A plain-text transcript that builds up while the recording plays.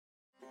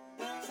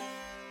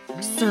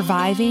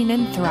Surviving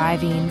and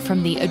thriving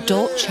from the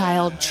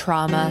adult-child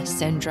trauma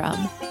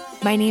syndrome.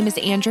 My name is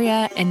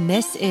Andrea, and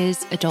this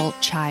is Adult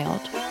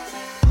Child.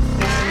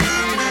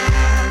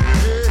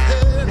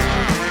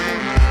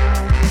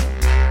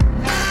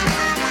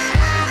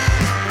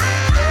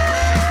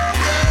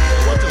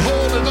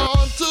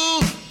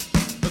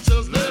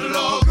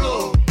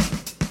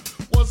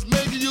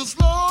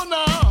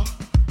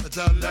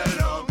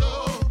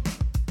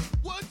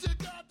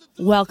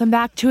 Welcome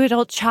back to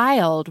Adult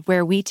Child,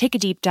 where we take a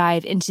deep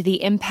dive into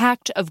the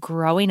impact of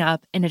growing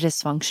up in a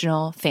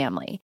dysfunctional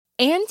family.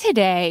 And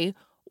today,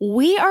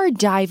 we are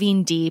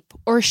diving deep,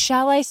 or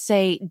shall I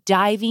say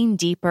diving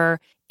deeper,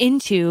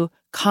 into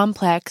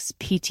complex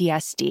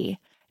PTSD.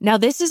 Now,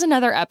 this is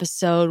another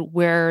episode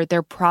where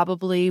there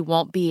probably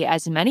won't be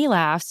as many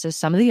laughs as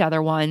some of the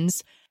other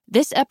ones.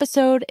 This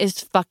episode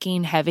is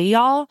fucking heavy,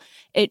 y'all.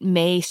 It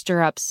may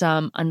stir up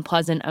some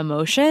unpleasant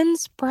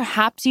emotions.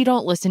 Perhaps you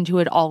don't listen to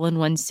it all in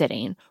one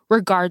sitting.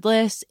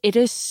 Regardless, it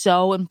is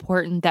so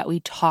important that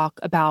we talk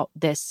about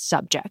this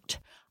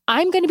subject.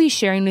 I'm going to be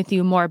sharing with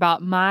you more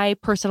about my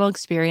personal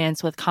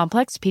experience with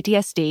complex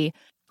PTSD.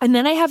 And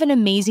then I have an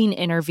amazing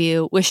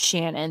interview with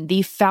Shannon,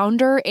 the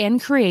founder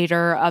and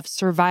creator of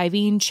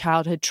Surviving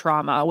Childhood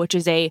Trauma, which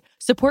is a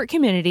support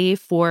community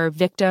for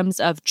victims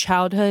of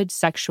childhood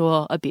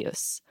sexual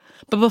abuse.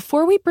 But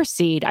before we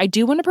proceed, I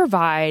do want to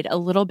provide a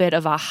little bit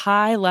of a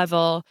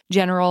high-level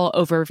general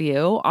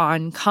overview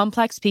on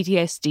complex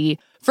PTSD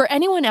for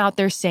anyone out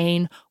there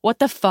saying, what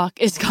the fuck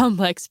is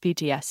complex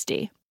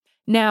PTSD?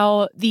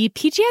 Now, the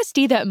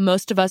PTSD that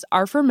most of us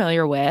are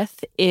familiar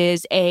with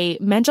is a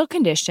mental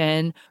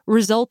condition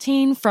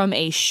resulting from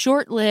a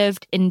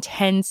short-lived,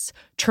 intense,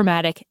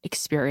 traumatic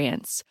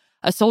experience.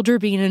 A soldier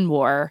being in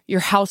war, your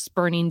house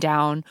burning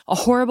down, a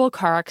horrible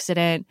car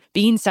accident,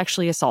 being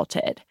sexually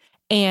assaulted.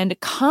 And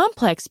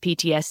complex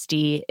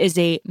PTSD is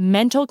a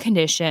mental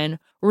condition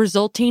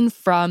resulting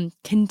from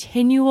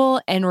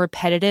continual and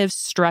repetitive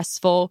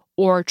stressful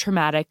or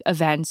traumatic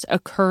events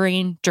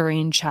occurring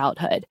during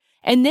childhood.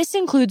 And this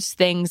includes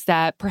things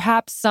that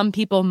perhaps some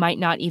people might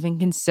not even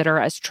consider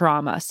as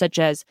trauma, such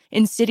as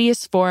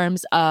insidious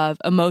forms of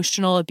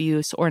emotional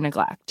abuse or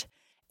neglect.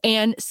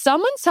 And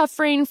someone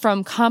suffering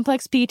from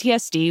complex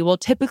PTSD will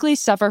typically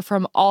suffer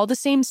from all the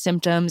same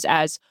symptoms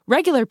as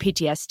regular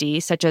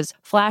PTSD, such as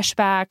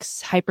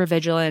flashbacks,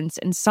 hypervigilance,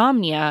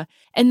 insomnia.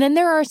 And then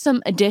there are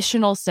some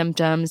additional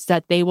symptoms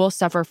that they will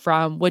suffer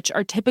from, which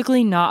are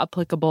typically not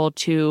applicable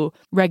to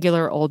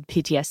regular old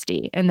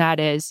PTSD. And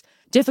that is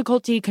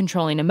difficulty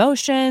controlling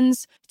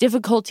emotions,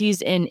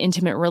 difficulties in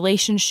intimate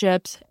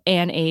relationships,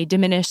 and a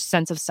diminished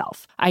sense of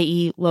self,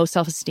 i.e. low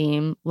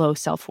self-esteem, low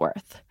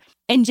self-worth.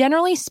 And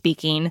generally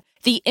speaking,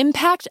 the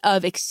impact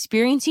of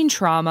experiencing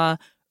trauma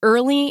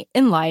early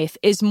in life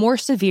is more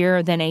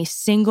severe than a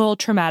single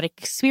traumatic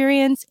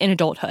experience in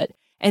adulthood.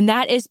 And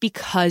that is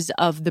because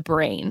of the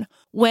brain.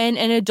 When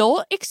an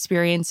adult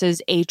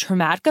experiences a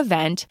traumatic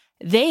event,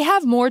 they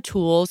have more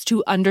tools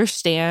to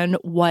understand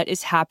what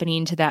is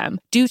happening to them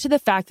due to the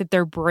fact that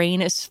their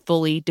brain is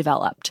fully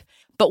developed.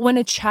 But when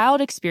a child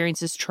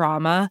experiences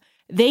trauma,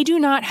 they do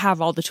not have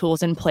all the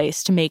tools in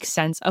place to make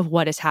sense of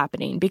what is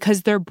happening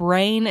because their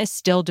brain is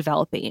still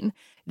developing.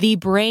 The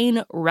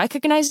brain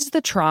recognizes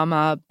the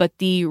trauma, but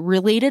the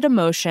related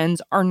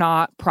emotions are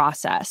not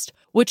processed,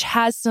 which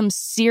has some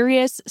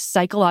serious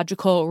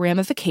psychological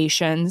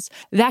ramifications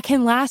that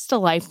can last a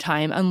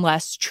lifetime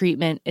unless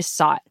treatment is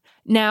sought.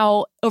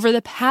 Now, over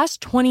the past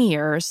 20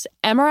 years,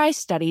 MRI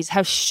studies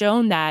have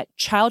shown that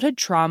childhood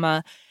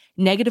trauma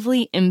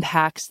negatively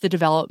impacts the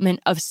development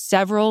of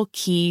several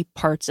key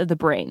parts of the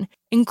brain,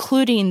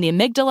 including the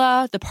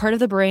amygdala, the part of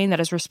the brain that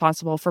is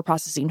responsible for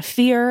processing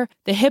fear,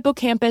 the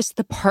hippocampus,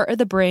 the part of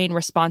the brain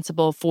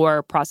responsible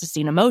for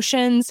processing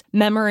emotions,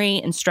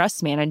 memory, and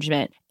stress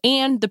management,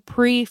 and the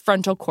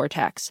prefrontal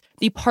cortex,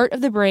 the part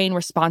of the brain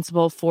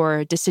responsible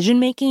for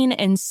decision-making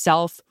and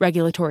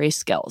self-regulatory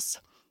skills.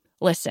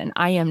 Listen,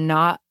 I am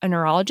not a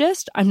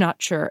neurologist. I'm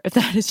not sure if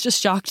that is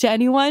just shock to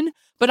anyone,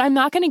 but I'm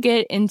not going to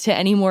get into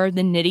any more of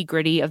the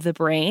nitty-gritty of the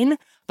brain,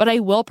 but I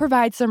will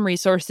provide some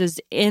resources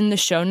in the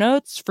show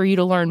notes for you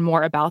to learn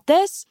more about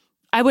this.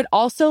 I would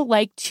also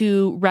like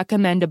to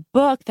recommend a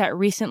book that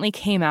recently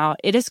came out.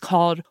 It is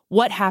called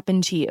What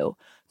Happened to You?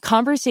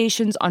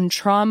 Conversations on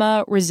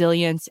Trauma,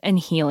 Resilience, and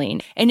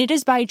Healing. And it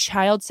is by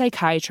child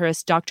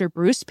psychiatrist Dr.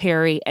 Bruce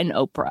Perry and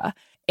Oprah.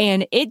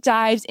 And it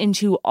dives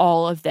into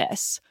all of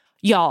this.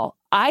 Y'all,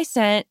 I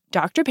sent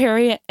Dr.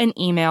 Perry an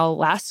email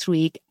last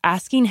week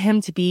asking him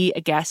to be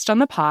a guest on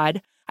the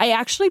pod. I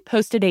actually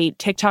posted a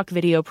TikTok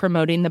video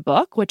promoting the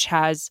book, which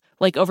has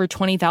like over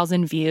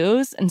 20,000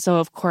 views. And so,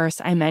 of course,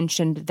 I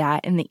mentioned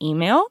that in the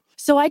email.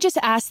 So I just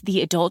asked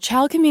the adult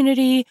child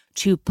community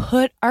to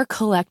put our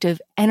collective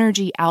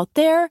energy out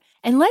there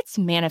and let's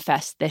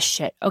manifest this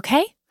shit,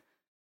 okay?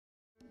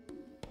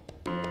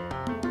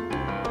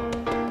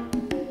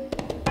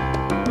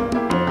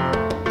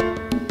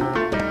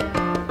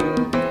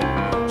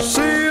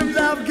 Seems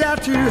I've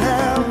got to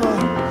have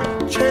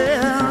a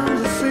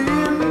chance to see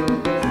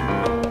him.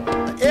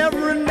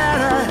 Every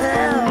night I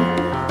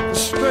have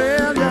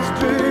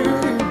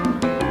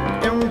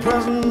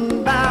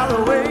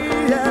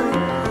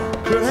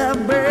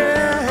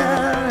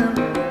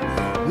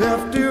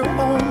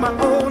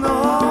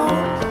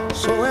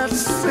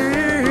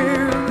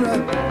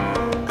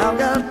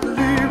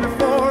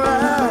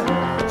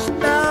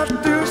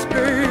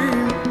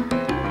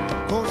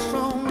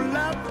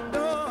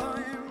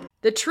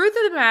The truth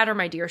of the matter,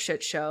 my dear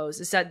shit shows,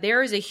 is that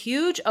there is a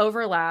huge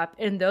overlap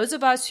in those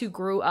of us who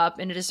grew up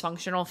in a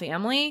dysfunctional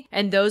family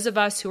and those of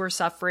us who are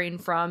suffering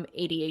from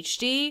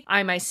ADHD.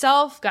 I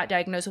myself got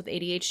diagnosed with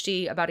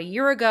ADHD about a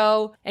year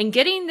ago, and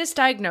getting this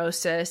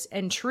diagnosis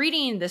and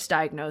treating this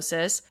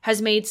diagnosis has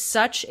made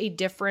such a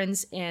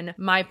difference in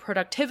my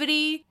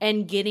productivity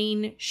and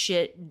getting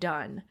shit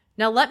done.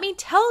 Now, let me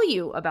tell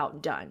you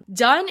about Done.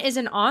 Done is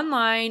an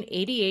online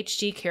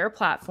ADHD care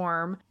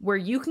platform where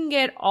you can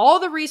get all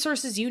the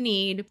resources you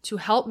need to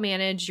help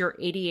manage your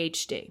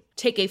ADHD.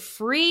 Take a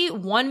free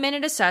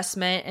 1-minute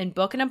assessment and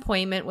book an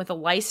appointment with a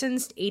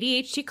licensed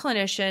ADHD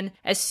clinician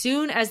as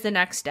soon as the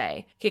next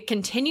day. Get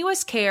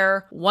continuous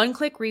care,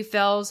 one-click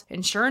refills,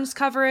 insurance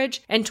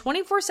coverage, and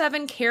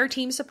 24/7 care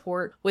team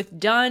support with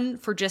Done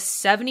for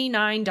just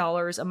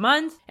 $79 a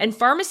month and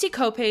pharmacy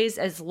copays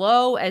as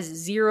low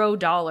as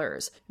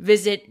 $0.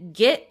 Visit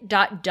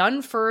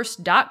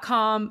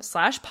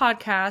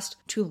get.donefirst.com/podcast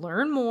to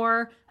learn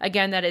more.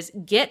 Again, that is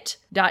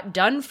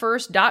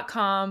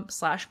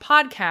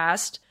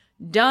get.donefirst.com/podcast.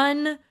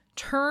 Done.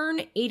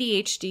 Turn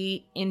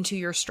ADHD into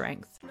your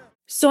strength.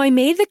 So I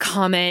made the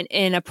comment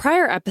in a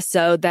prior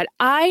episode that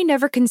I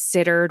never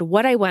considered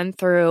what I went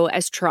through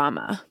as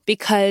trauma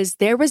because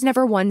there was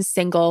never one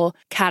single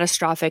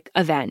catastrophic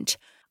event.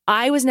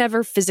 I was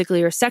never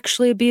physically or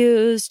sexually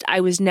abused. I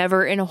was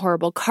never in a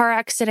horrible car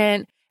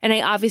accident. And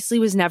I obviously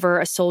was never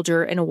a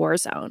soldier in a war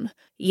zone.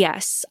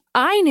 Yes,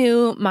 I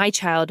knew my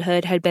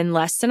childhood had been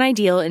less than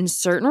ideal in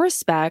certain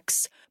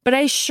respects, but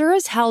I sure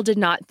as hell did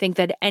not think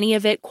that any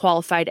of it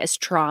qualified as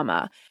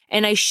trauma.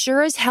 And I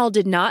sure as hell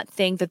did not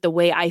think that the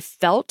way I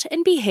felt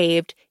and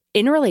behaved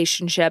in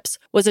relationships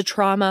was a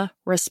trauma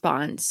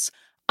response.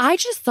 I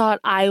just thought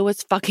I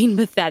was fucking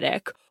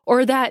pathetic,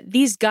 or that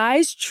these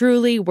guys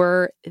truly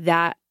were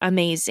that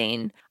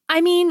amazing.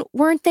 I mean,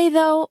 weren't they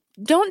though?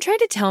 Don't try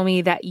to tell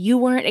me that you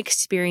weren't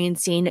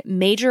experiencing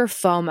major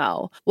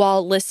FOMO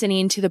while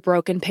listening to the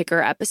Broken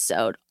Picker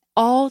episode.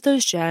 All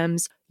those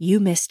gems you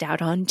missed out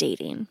on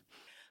dating.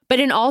 But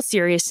in all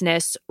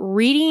seriousness,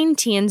 reading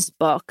Tian's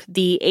book,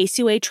 The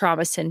ACUA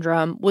Trauma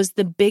Syndrome, was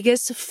the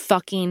biggest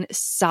fucking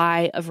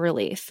sigh of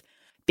relief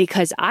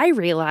because I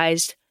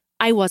realized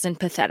I wasn't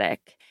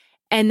pathetic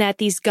and that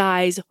these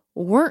guys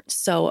weren't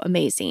so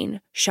amazing,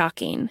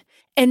 shocking,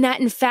 and that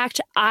in fact,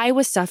 I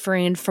was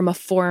suffering from a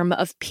form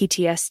of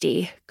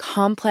PTSD,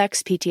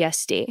 complex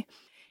PTSD.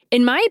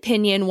 In my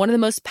opinion, one of the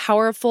most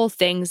powerful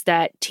things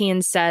that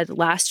Tian said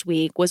last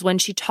week was when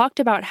she talked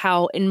about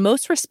how, in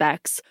most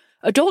respects,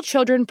 adult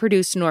children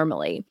produce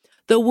normally.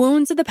 The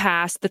wounds of the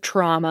past, the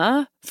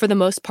trauma, for the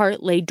most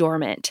part, lay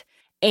dormant,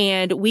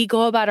 and we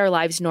go about our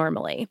lives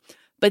normally.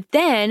 But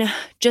then,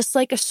 just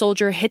like a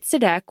soldier hits a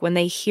deck when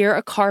they hear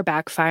a car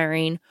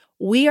backfiring,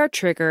 we are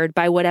triggered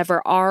by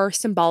whatever our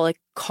symbolic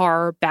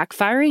car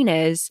backfiring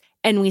is,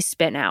 and we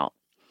spin out.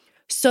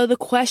 So the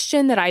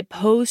question that I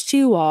pose to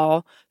you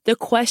all, the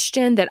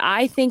question that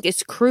I think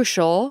is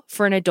crucial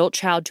for an adult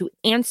child to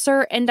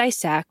answer and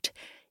dissect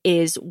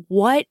is,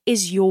 what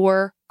is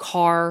your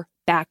car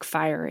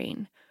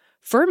backfiring?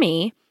 For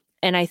me,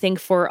 and I think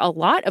for a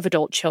lot of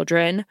adult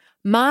children,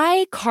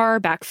 my car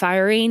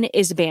backfiring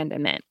is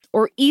abandonment,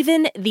 or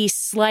even the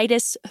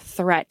slightest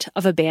threat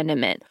of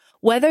abandonment,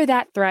 whether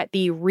that threat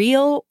be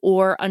real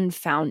or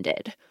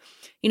unfounded.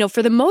 You know,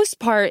 for the most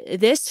part,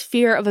 this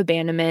fear of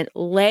abandonment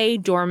lay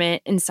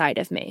dormant inside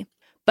of me.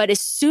 But as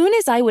soon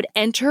as I would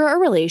enter a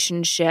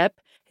relationship,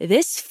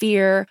 this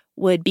fear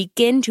would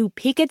begin to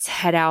peek its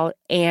head out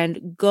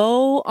and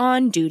go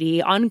on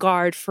duty, on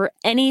guard for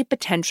any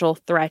potential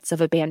threats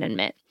of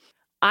abandonment.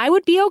 I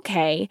would be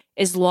okay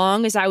as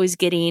long as I was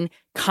getting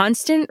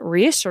constant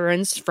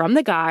reassurance from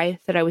the guy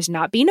that I was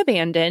not being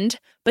abandoned.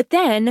 But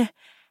then,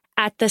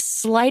 at the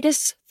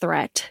slightest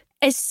threat,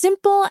 as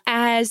simple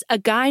as a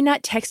guy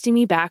not texting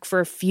me back for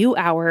a few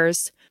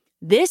hours,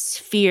 this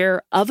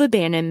fear of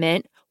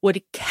abandonment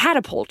would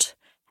catapult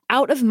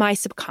out of my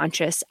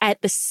subconscious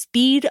at the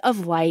speed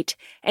of light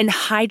and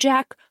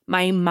hijack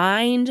my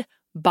mind,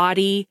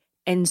 body,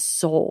 and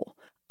soul.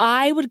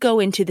 I would go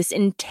into this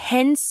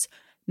intense,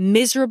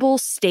 miserable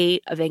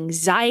state of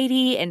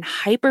anxiety and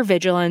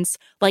hypervigilance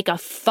like a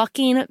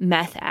fucking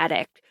meth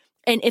addict.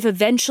 And if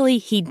eventually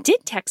he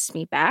did text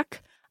me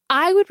back,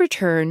 I would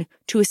return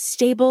to a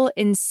stable,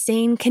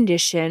 insane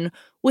condition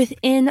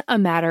within a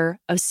matter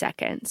of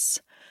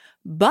seconds.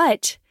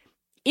 But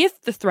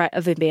if the threat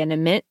of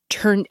abandonment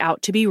turned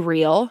out to be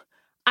real,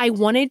 I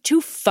wanted to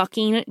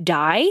fucking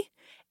die,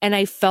 and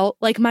I felt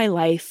like my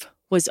life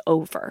was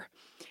over.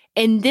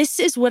 And this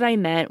is what I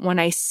meant when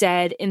I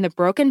said in the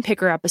Broken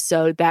Picker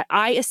episode that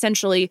I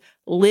essentially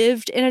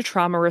lived in a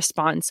trauma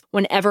response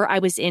whenever I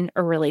was in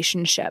a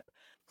relationship.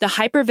 The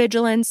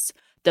hypervigilance,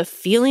 the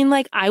feeling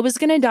like I was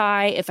going to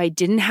die if I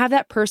didn't have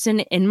that person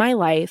in my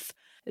life,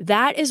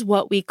 that is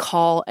what we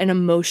call an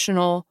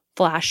emotional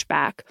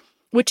flashback,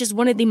 which is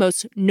one of the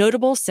most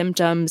notable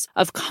symptoms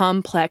of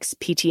complex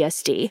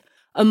PTSD.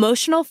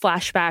 Emotional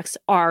flashbacks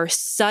are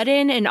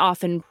sudden and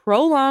often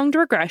prolonged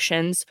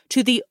regressions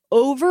to the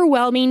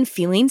overwhelming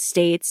feeling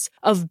states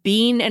of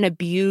being an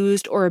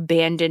abused or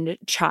abandoned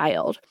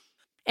child.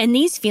 And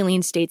these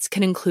feeling states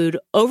can include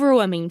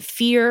overwhelming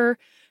fear,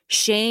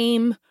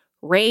 shame,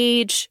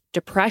 rage,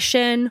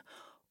 depression,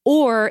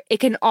 or it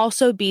can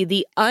also be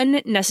the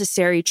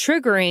unnecessary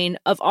triggering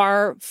of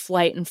our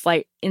flight and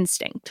flight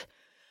instinct.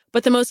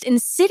 But the most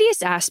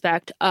insidious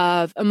aspect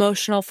of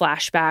emotional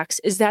flashbacks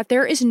is that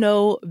there is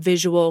no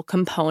visual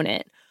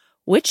component,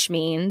 which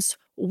means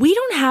we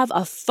don't have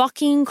a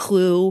fucking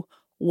clue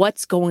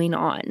what's going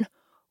on.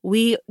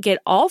 We get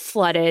all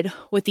flooded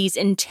with these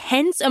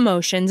intense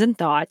emotions and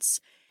thoughts,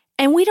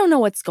 and we don't know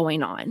what's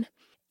going on.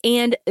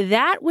 And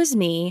that was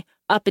me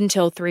up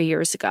until 3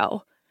 years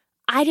ago.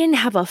 I didn't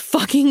have a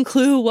fucking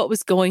clue what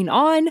was going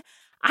on.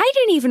 I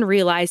didn't even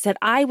realize that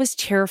I was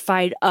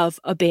terrified of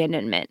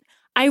abandonment.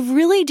 I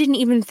really didn't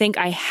even think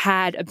I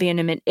had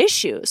abandonment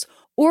issues,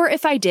 or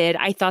if I did,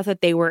 I thought that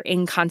they were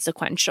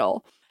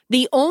inconsequential.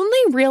 The only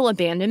real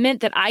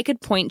abandonment that I could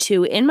point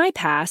to in my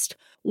past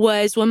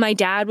was when my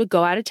dad would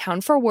go out of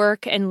town for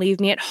work and leave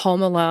me at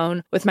home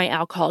alone with my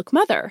alcoholic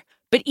mother.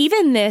 But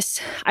even this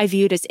I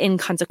viewed as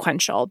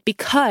inconsequential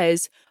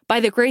because,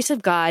 by the grace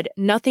of God,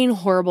 nothing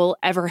horrible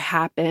ever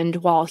happened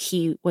while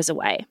he was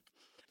away.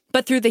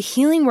 But through the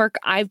healing work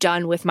I've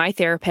done with my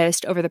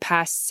therapist over the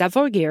past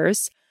several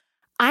years,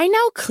 I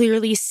now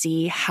clearly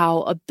see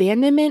how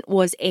abandonment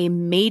was a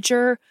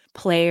major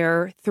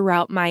player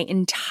throughout my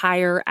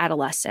entire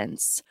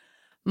adolescence.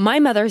 My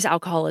mother's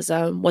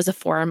alcoholism was a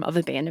form of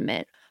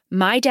abandonment.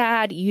 My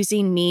dad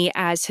using me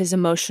as his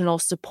emotional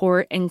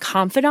support and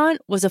confidant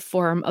was a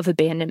form of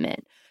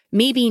abandonment.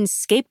 Me being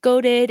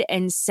scapegoated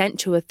and sent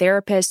to a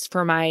therapist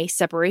for my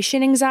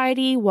separation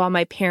anxiety while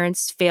my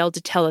parents failed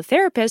to tell a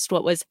therapist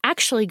what was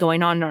actually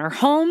going on in our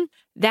home,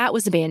 that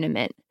was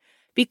abandonment.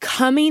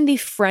 Becoming the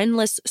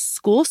friendless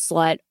school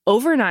slut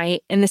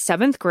overnight in the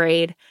 7th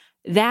grade,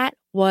 that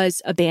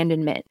was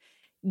abandonment.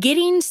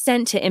 Getting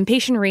sent to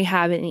inpatient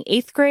rehab in the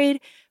 8th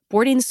grade,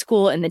 boarding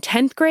school in the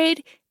 10th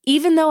grade,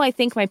 even though I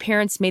think my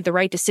parents made the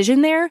right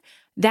decision there,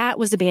 that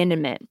was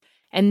abandonment.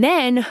 And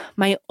then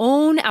my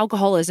own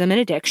alcoholism and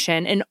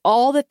addiction and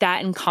all that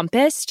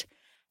encompassed,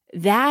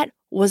 that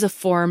was a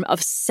form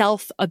of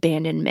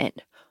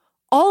self-abandonment.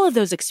 All of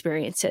those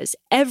experiences,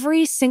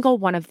 every single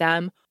one of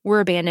them were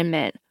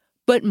abandonment.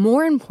 But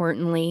more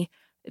importantly,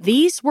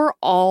 these were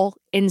all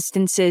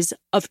instances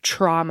of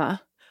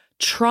trauma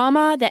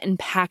that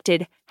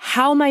impacted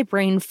how my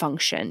brain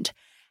functioned,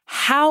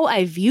 how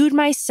I viewed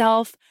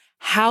myself,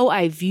 how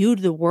I viewed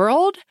the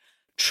world,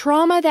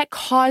 trauma that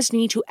caused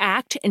me to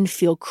act and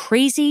feel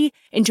crazy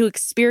and to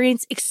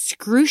experience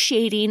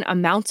excruciating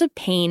amounts of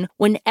pain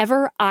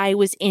whenever I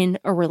was in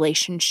a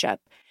relationship.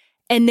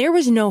 And there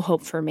was no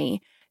hope for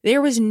me.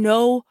 There was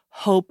no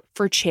hope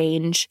for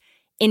change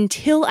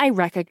until I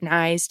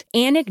recognized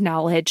and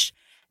acknowledged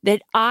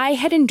that I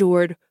had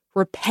endured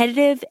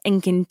repetitive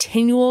and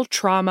continual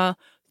trauma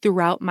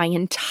throughout my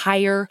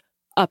entire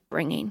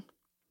upbringing.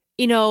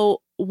 You know,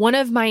 one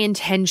of my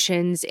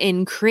intentions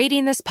in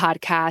creating this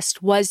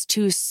podcast was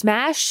to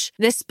smash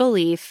this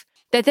belief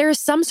that there is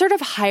some sort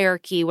of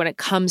hierarchy when it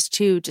comes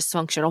to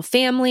dysfunctional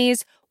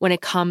families, when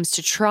it comes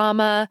to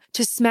trauma,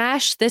 to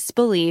smash this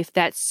belief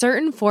that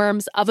certain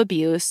forms of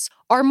abuse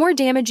are more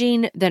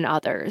damaging than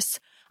others.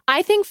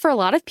 I think for a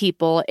lot of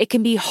people, it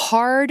can be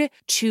hard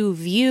to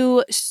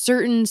view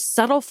certain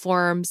subtle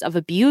forms of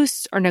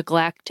abuse or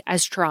neglect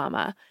as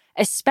trauma,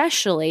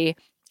 especially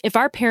if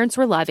our parents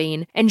were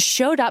loving and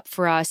showed up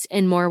for us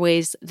in more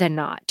ways than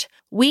not.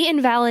 We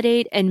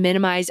invalidate and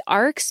minimize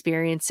our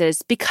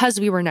experiences because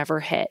we were never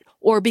hit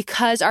or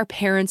because our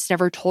parents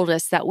never told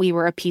us that we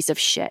were a piece of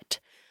shit.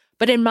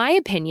 But in my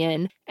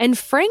opinion, and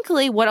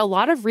frankly, what a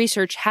lot of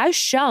research has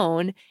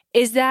shown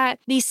is that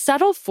these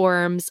subtle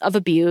forms of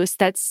abuse,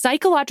 that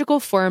psychological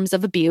forms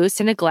of abuse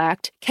and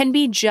neglect, can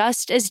be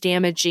just as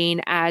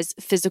damaging as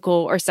physical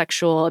or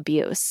sexual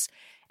abuse.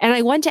 And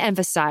I want to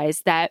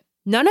emphasize that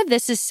none of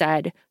this is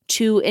said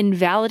to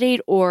invalidate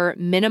or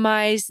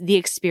minimize the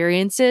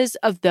experiences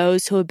of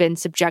those who have been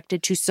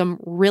subjected to some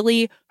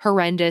really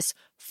horrendous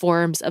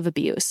forms of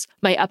abuse,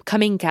 my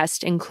upcoming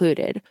guest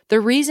included. The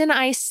reason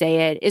I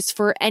say it is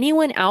for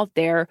anyone out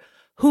there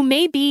who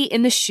may be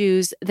in the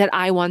shoes that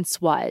I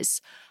once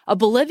was,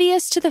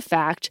 oblivious to the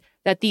fact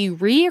that the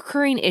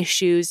reoccurring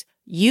issues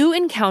you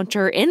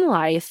encounter in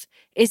life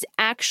is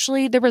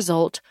actually the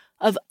result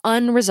of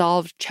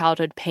unresolved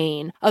childhood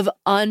pain, of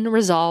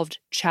unresolved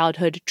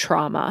childhood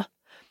trauma.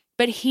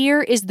 But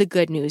here is the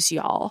good news,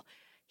 y'all.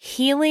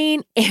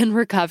 Healing and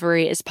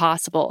recovery is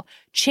possible.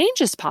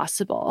 Change is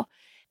possible.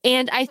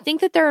 And I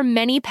think that there are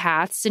many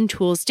paths and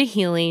tools to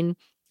healing.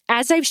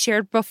 As I've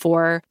shared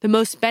before, the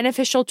most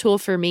beneficial tool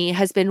for me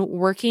has been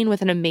working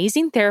with an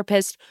amazing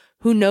therapist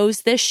who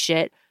knows this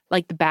shit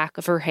like the back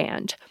of her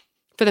hand.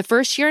 For the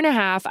first 1.5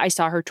 years, I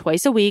saw her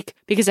twice a week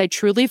because I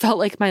truly felt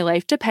like my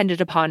life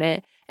depended upon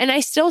it, and I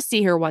still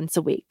see her once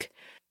a week.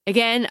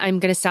 Again, I'm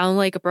going to sound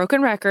like a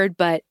broken record,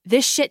 but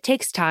this shit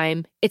takes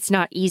time. It's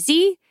not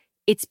easy.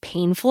 It's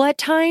painful at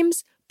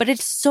times, but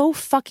it's so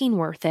fucking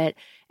worth it.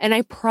 And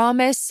I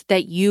promise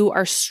that you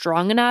are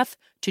strong enough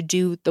to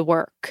do the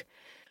work.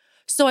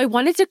 So I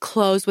wanted to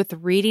close with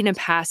reading a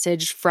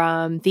passage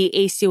from the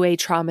ACOA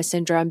Trauma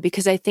Syndrome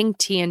because I think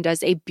Tian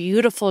does a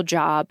beautiful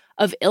job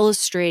of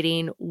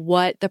illustrating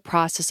what the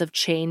process of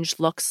change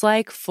looks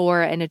like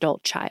for an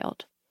adult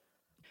child.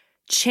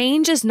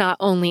 Change is not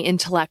only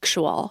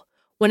intellectual.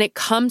 When it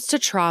comes to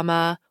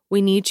trauma,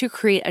 we need to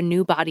create a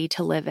new body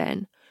to live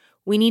in.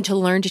 We need to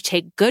learn to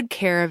take good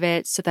care of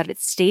it so that it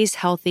stays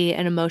healthy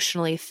and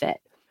emotionally fit.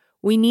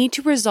 We need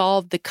to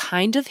resolve the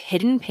kind of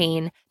hidden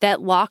pain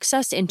that locks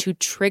us into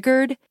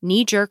triggered,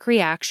 knee-jerk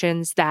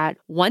reactions that,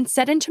 once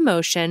set into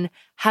motion,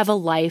 have a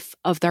life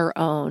of their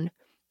own.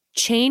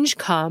 Change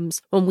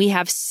comes when we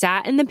have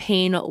sat in the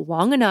pain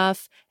long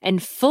enough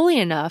and fully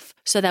enough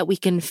so that we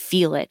can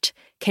feel it,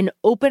 can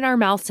open our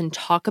mouths and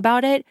talk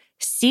about it,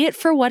 see it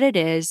for what it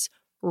is,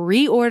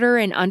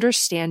 reorder and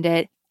understand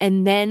it,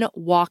 and then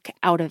walk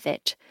out of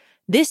it.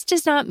 This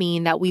does not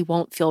mean that we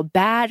won't feel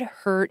bad,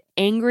 hurt,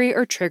 angry,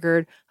 or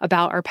triggered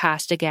about our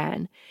past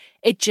again.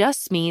 It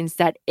just means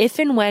that if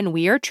and when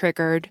we are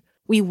triggered,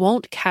 we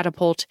won't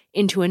catapult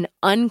into an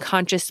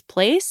unconscious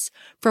place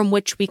from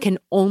which we can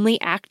only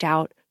act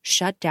out,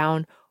 shut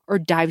down, or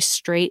dive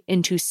straight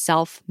into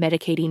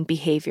self-medicating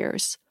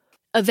behaviors.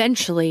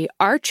 Eventually,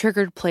 our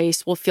triggered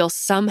place will feel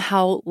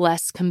somehow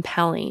less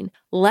compelling,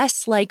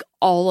 less like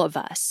all of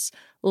us,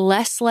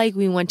 less like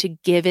we want to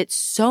give it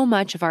so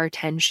much of our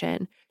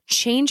attention.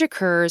 Change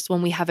occurs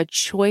when we have a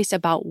choice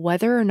about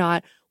whether or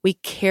not we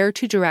care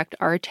to direct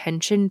our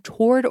attention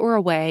toward or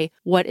away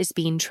what is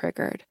being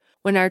triggered,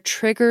 when our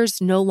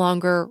triggers no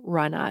longer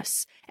run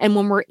us, and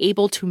when we're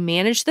able to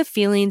manage the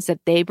feelings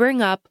that they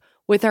bring up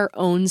with our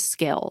own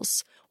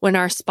skills, when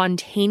our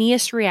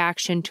spontaneous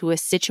reaction to a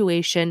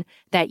situation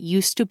that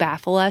used to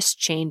baffle us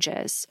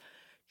changes.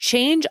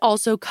 Change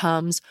also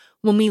comes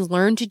when we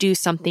learn to do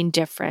something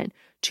different,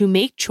 to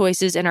make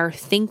choices in our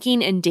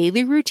thinking and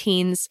daily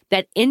routines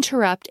that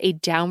interrupt a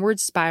downward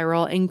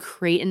spiral and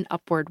create an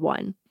upward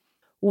one.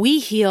 We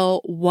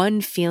heal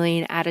one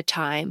feeling at a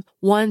time,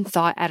 one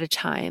thought at a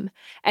time.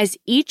 As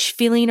each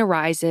feeling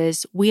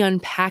arises, we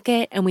unpack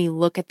it and we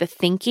look at the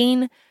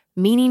thinking,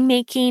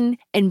 meaning-making,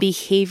 and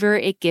behavior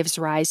it gives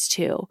rise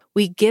to.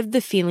 We give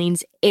the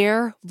feelings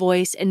air,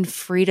 voice, and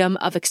freedom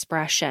of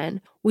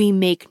expression. We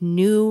make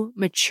new,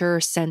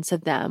 mature sense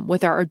of them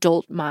with our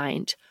adult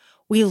mind.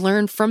 We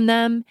learn from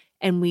them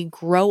and we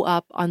grow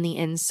up on the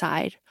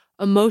inside.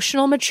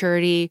 Emotional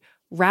maturity,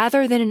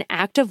 rather than an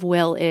act of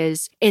will,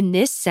 is, in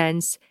this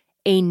sense,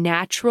 a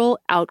natural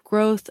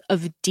outgrowth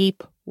of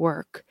deep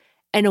work,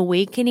 an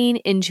awakening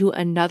into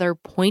another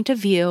point of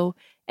view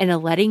and a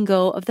letting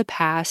go of the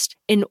past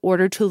in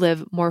order to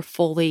live more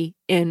fully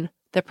in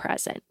the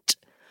present.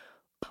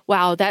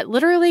 Wow, that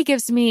literally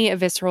gives me a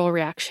visceral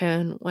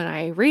reaction when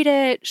I read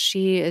it.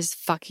 She is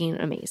fucking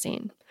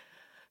amazing.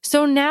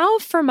 So now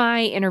for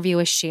my interview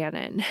with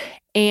Shannon,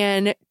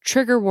 and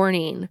trigger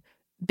warning,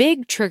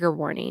 big trigger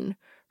warning.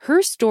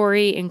 Her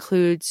story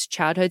includes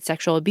childhood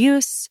sexual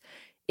abuse.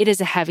 It is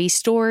a heavy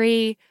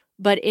story,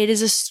 but it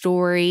is a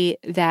story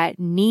that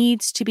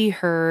needs to be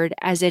heard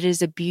as it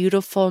is a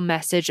beautiful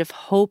message of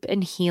hope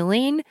and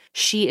healing.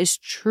 She is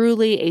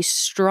truly a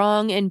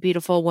strong and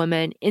beautiful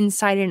woman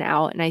inside and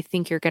out, and I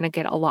think you're going to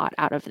get a lot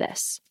out of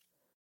this.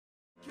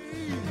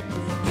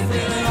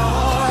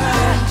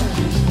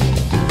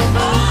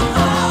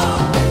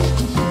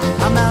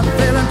 I'm not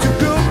feeling too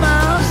good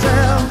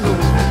myself.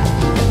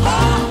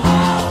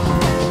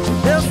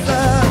 Yes,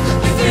 sir.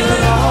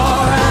 Feeling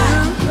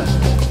alright.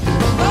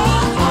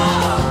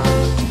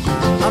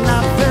 I'm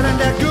not feeling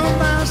that good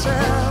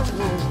myself.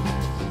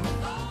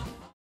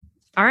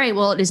 All right.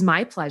 Well, it is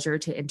my pleasure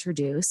to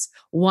introduce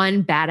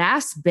one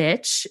badass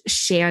bitch,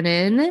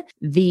 Shannon,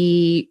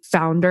 the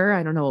founder.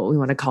 I don't know what we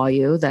want to call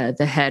you, the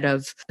head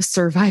of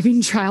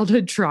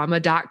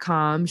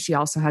survivingchildhoodtrauma.com. She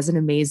also has an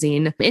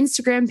amazing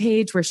Instagram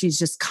page where she's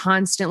just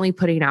constantly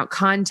putting out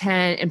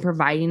content and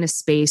providing a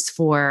space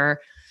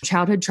for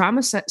childhood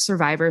trauma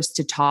survivors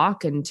to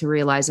talk and to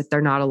realize that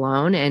they're not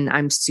alone. And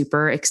I'm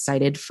super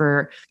excited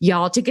for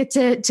y'all to get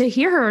to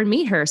hear her and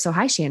meet her. So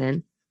hi,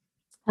 Shannon.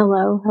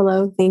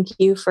 Hello. Thank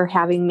you for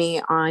having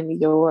me on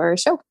your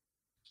show.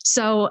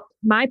 So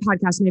my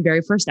podcast, my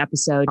very first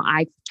episode,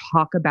 I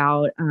talk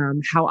about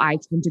how I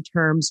came to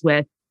terms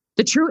with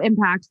the true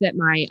impact that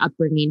my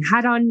upbringing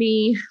had on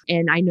me.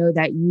 And I know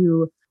that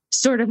you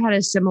sort of had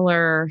a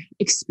similar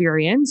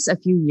experience a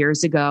few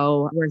years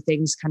ago where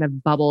things kind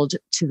of bubbled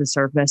to the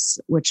surface,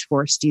 which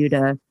forced you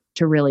to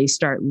really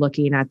start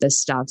looking at this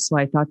stuff. So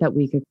I thought that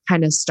we could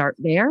kind of start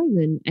there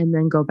and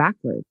then go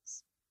backwards.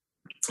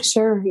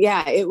 Sure.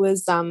 Yeah, it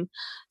was, so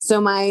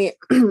my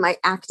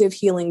active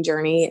healing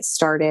journey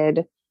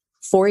started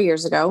 4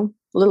 years ago,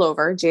 a little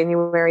over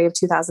January of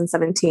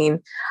 2017.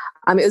 It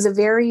was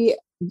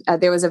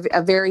there was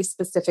a very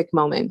specific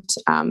moment.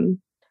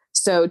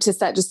 So to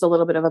set just a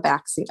little bit of a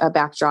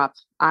backdrop,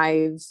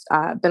 I've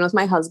been with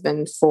my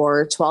husband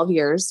for 12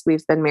 years.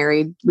 We've been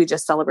married. We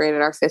just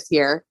celebrated our 5th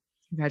year.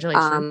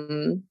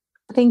 Congratulations.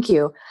 Thank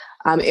you.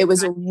 It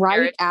was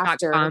right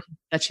after.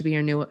 That should be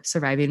your new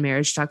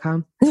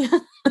survivingmarriage.com.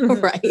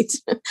 Right.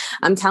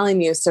 I'm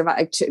telling you,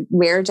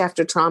 marriage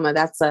after trauma,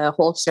 that's a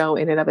whole show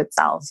in and of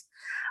itself.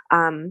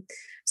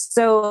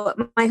 So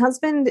my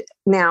husband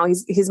now,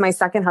 he's my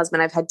second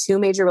husband. I've had 2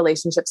 major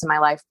relationships in my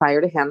life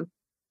prior to him.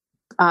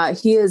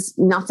 He is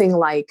nothing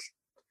like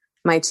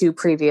my 2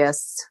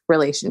 previous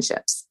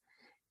relationships.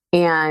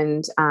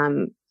 And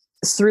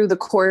through the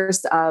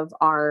course of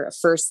our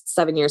first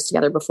 7 years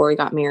together before we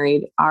got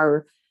married,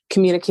 our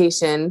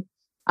communication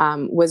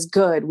was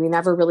good. We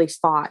never really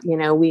fought.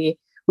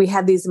 We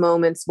had these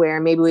moments where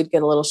maybe we'd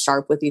get a little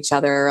sharp with each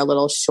other, a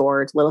little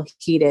short, a little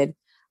heated,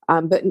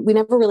 but we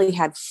never really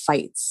had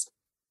fights.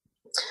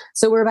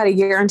 So we're about a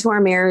year into our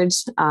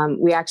marriage.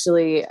 We had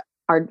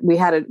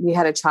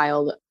a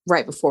child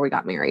right before we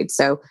got married.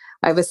 So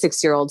I have a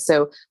 6-year-old.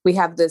 So we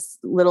have this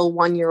little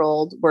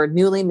 1-year-old. We're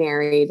newly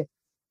married.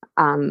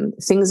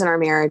 Things in our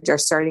marriage are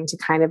starting to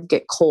kind of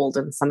get cold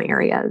in some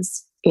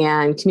areas,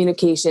 and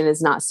communication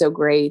is not so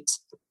great.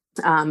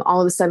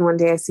 All of a sudden, one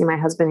day I see my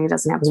husband, he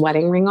doesn't have his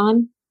wedding ring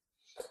on.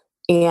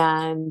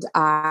 And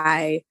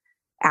I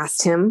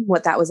asked him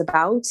what that was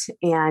about.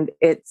 And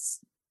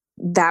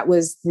that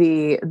was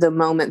the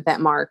moment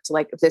that marked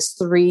like this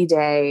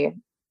 3-day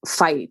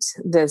fight,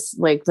 this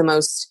like the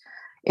most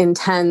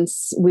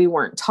intense. We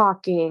weren't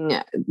talking.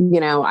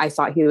 I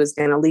thought he was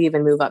going to leave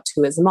and move up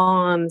to his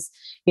mom's.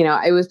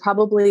 It was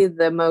probably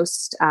the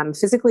most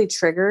physically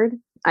triggered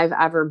I've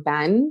ever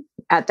been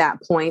at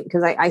that point,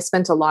 because I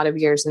spent a lot of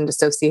years in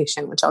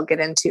dissociation, which I'll get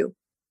into.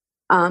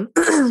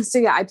 So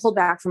yeah, I pulled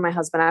back from my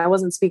husband. I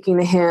wasn't speaking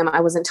to him. I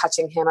wasn't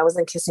touching him. I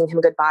wasn't kissing him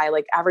goodbye.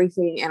 Like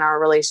everything in our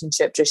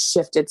relationship just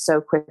shifted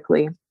so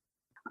quickly.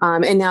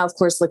 And now, of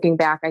course, looking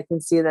back, I can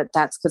see that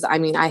that's because,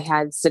 I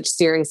had such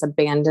serious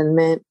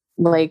abandonment,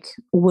 like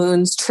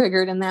wounds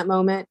triggered in that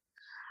moment.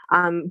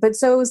 But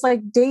so it was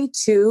like day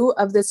 2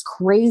 of this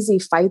crazy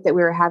fight that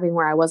we were having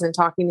where I wasn't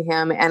talking to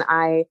him. And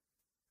I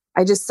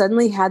just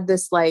suddenly had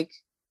this like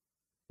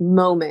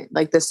moment,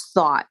 like this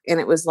thought. And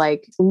it was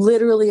like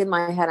literally in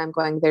my head, I'm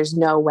going, there's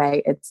no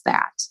way it's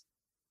that.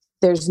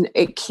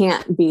 It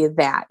can't be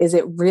that. Is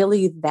it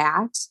really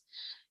that?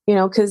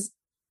 Because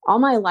all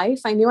my life,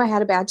 I knew I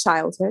had a bad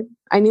childhood.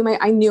 I knew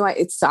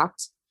it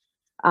sucked.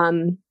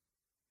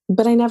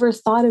 But I never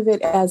thought of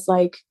it as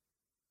like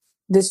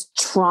this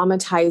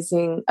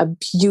traumatizing,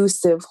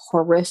 abusive,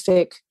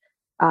 horrific,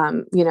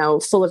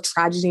 full of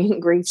tragedy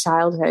and grief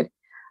childhood.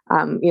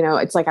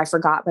 It's like I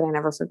forgot, but I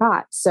never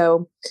forgot.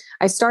 So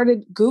I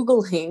started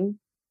Googling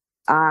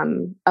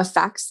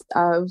effects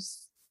of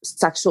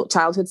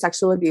childhood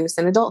sexual abuse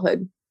in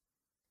adulthood.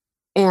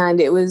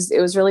 And it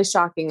was really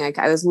shocking. Like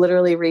I was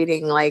literally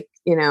reading like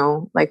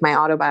my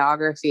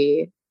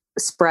autobiography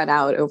spread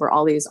out over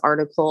all these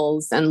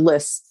articles and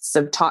lists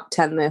of top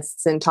 10 this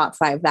and top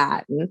 5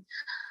 that. And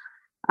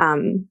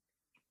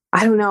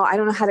I don't know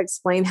how to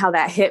explain how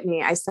that hit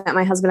me. I sent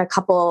my husband a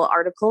couple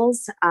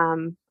articles.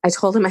 I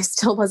told him I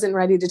still wasn't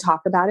ready to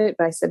talk about it,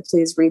 but I said,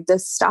 please read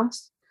this stuff.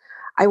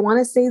 I want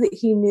to say that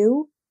he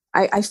knew.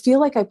 I feel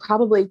like I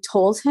probably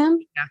told him.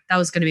 Yeah, that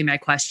was going to be my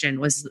question.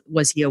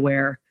 Was he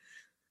aware?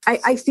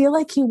 I feel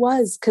like he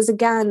was, because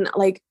again,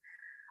 like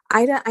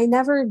I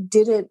never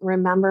didn't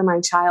remember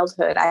my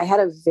childhood. I had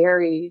a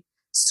very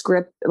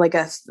script, like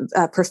a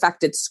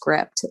perfected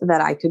script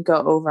that I could go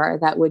over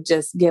that would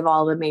just give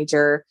all the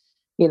major,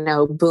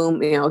 boom,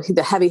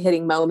 the heavy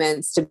hitting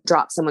moments to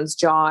drop someone's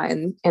jaw.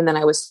 And then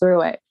I was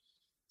through it.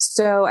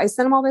 So I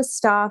sent him all this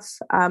stuff.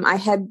 I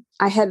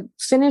had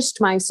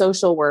finished my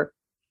social work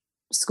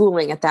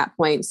schooling at that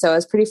point. So I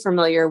was pretty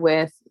familiar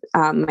with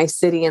my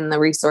city and the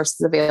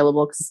resources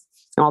available, because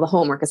all the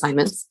homework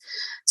assignments.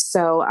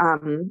 So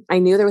I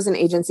knew there was an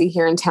agency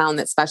here in town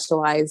that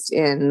specialized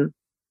in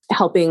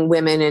helping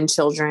women and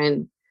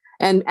children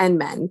and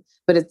men,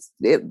 but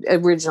it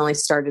originally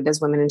started as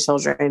women and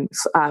children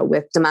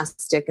with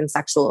domestic and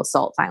sexual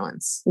assault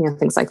violence,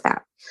 things like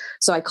that.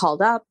 So I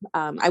called up,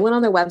 I went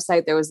on their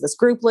website. There was this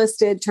group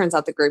listed. Turns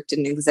out the group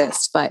didn't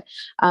exist, but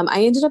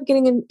I ended up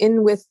getting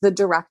in with the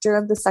director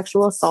of the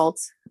sexual assault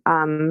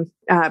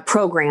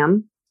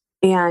program.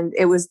 And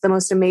it was the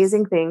most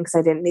amazing thing, because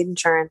I didn't need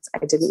insurance.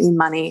 I didn't need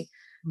money.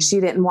 She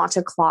didn't watch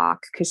a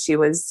clock, because she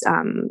was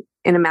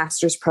in a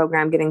master's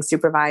program getting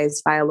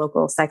supervised by a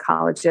local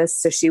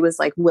psychologist. So she was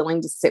like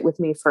willing to sit with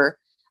me for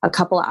a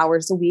couple of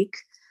hours a week.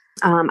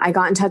 I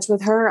got in touch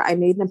with her. I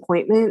made an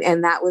appointment,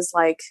 and that was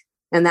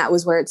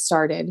where it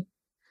started.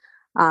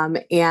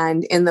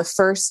 And in the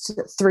first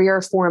 3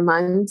 or 4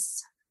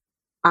 months,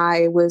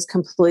 I was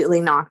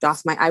completely knocked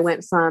off I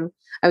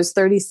was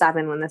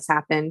 37 when this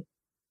happened.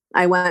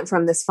 I went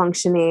from this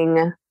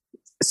functioning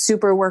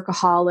super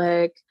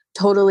workaholic,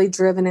 totally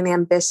driven and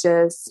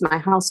ambitious. My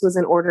house was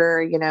in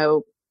order,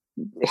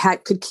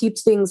 could keep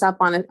things up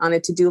on a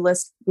to-do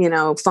list,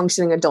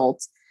 functioning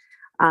adult.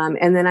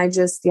 And then I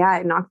just,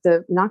 it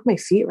knocked my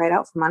feet right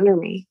out from under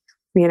me.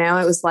 It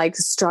was like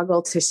a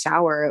struggle to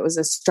shower. It was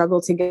a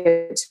struggle to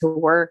get to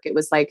work. It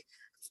was like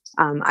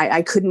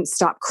I couldn't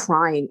stop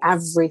crying.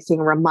 Everything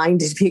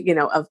reminded me,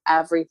 of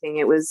everything.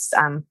 It was,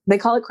 they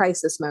call it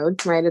crisis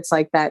mode, right? It's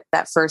like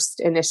that first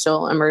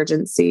initial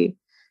emergency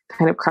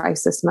kind of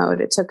crisis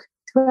mode. It took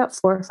about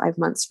 4 or 5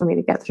 months for me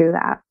to get through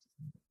that.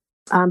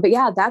 But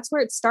yeah, that's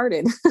where it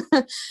started.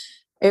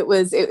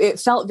 It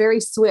felt very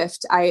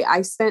swift.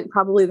 I spent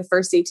probably the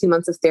first 18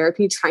 months of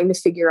therapy trying to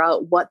figure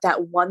out what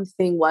that one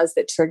thing was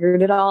that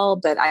triggered it all.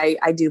 But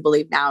I do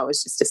believe now it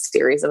was just a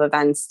series of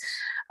events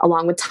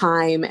along with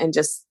time and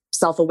just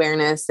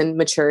self-awareness and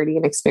maturity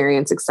and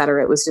experience, et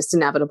cetera. It was just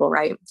inevitable,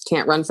 right?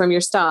 Can't run from your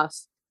stuff.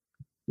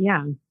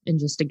 Yeah. And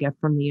just a gift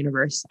from the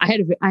universe. I had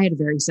a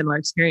very similar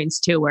experience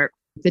too, where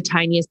the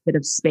tiniest bit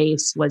of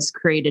space was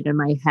created in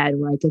my head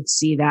where I could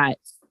see that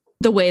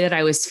the way that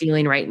I was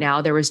feeling right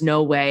now, there was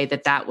no way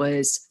that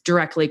was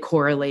directly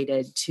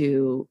correlated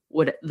to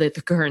what the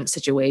current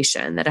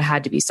situation, that it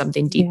had to be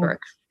something deeper.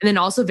 Yeah. And then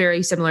also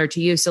very similar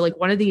to you. So like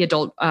one of the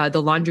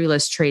the laundry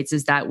list traits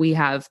is that we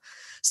have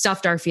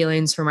stuffed our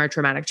feelings from our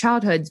traumatic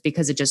childhoods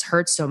because it just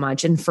hurts so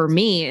much. And for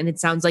me, and it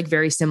sounds like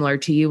very similar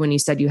to you when you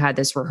said you had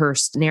this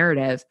rehearsed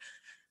narrative,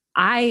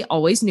 I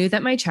always knew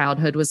that my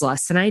childhood was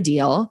less than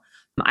ideal.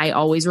 I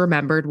always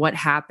remembered what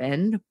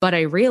happened, but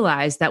I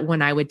realized that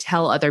when I would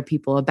tell other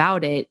people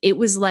about it, it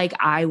was like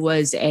I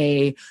was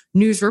a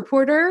news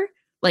reporter,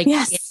 like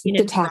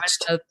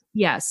detached.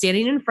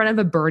 Standing in front of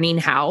a burning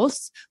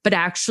house, but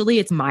actually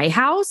it's my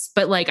house,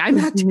 but like I'm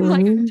acting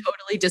like I'm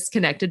totally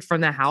disconnected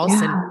from the house.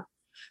 Yeah. And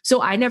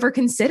so I never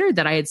considered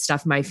that I had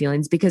stuffed my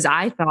feelings because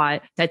I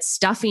thought that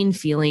stuffing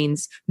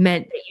feelings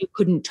meant that you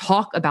couldn't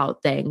talk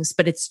about things,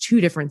 but it's two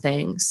different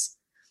things.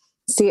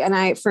 See,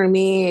 and for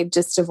me,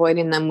 just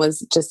avoiding them was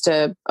just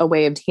a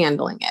way of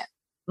handling it.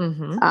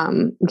 Mm-hmm.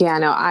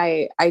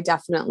 I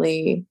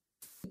definitely,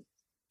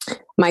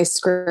 my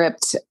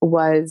script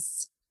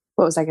was,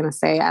 what was I going to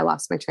say? I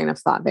lost my train of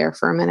thought there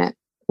for a minute.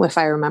 If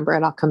I remember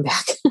it, I'll come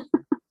back.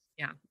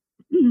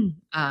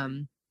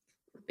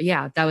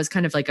 Yeah. That was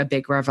kind of like a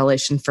big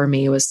revelation for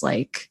me. It was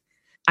like,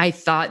 I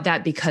thought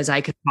that because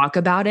I could talk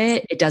about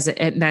it,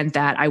 it meant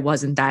that I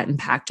wasn't that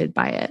impacted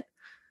by it.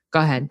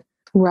 Go ahead.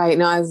 Right.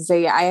 No, I was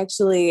saying, I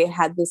actually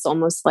had this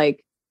almost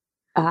like,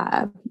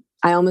 I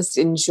almost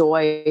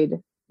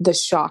enjoyed the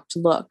shocked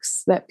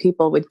looks that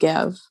people would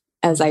give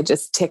as I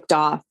just ticked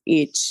off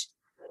each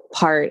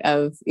part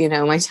of,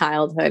 my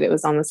childhood. It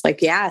was almost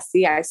like, yeah,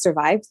 see, I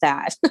survived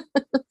that.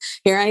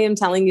 Here I am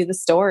telling you the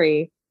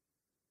story.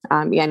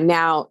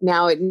 Now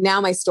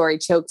my story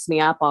chokes me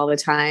up all the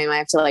time. I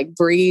have to like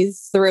breathe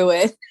through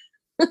it.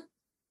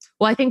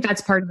 Well, I think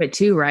that's part of it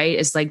too, right?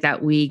 It's like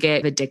that we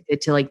get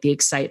addicted to like the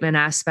excitement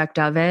aspect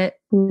of it.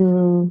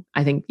 Mm.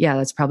 I think,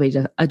 that's probably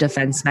a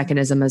defense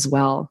mechanism as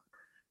well.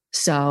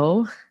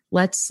 So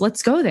let's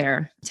go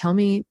there. Tell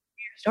me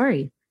your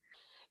story.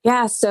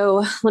 Yeah.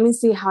 So let me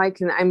see how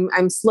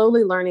I'm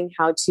slowly learning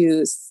how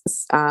to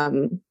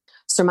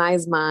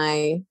surmise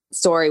my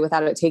story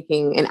without it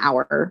taking an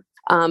hour.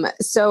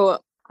 So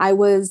I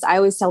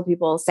always tell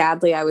people,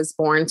 sadly, I was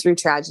born through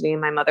tragedy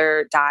and my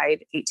mother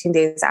died 18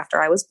 days after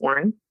I was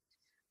born.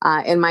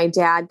 And my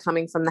dad,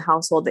 coming from the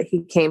household that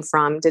he came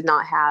from, did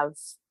not have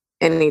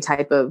any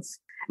type of,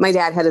 my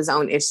dad had his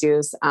own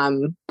issues,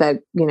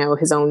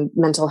 his own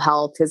mental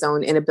health, his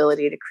own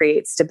inability to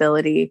create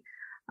stability,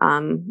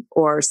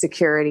 or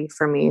security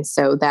for me.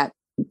 So that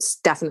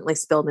definitely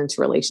spilled into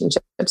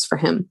relationships for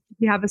him.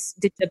 You have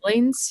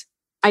siblings?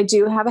 I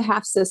do have a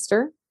half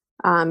sister.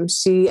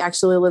 She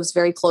actually lives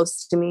very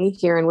close to me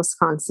here in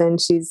Wisconsin.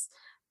 She's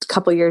a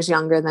couple years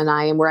younger than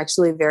I am. We're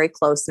actually very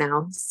close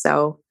now.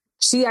 So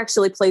she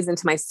actually plays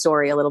into my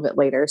story a little bit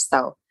later.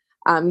 So,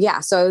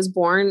 so I was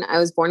born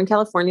in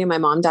California. My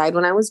mom died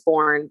when I was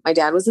born. My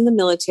dad was in the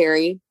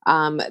military.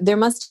 There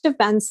must have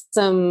been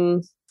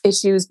some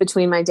issues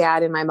between my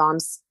dad and my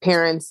mom's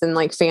parents and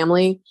like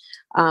family.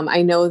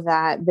 I know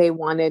that they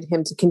wanted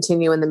him to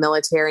continue in the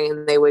military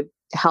and they would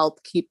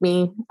help keep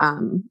me.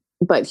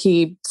 But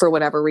he, for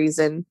whatever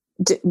reason,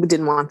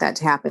 didn't want that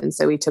to happen.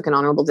 So he took an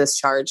honorable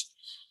discharge.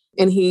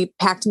 And he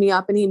packed me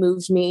up and he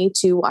moved me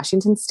to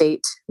Washington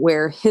State,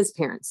 where his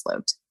parents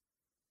lived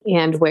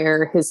and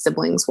where his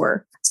siblings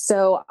were.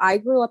 So I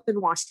grew up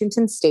in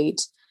Washington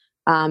State.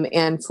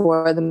 And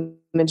for the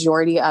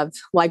majority of,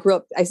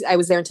 I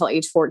was there until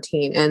age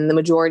 14. And the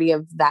majority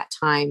of that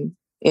time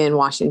in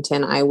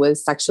Washington, I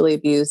was sexually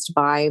abused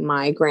by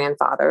my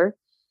grandfather,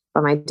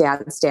 by my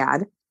dad's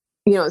dad.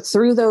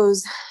 Through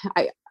those,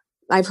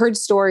 I've heard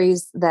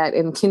stories that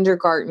in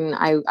kindergarten,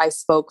 I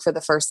spoke for the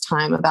first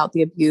time about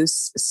the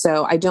abuse.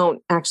 So I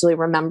don't actually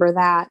remember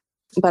that,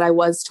 but I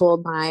was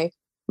told by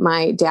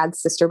my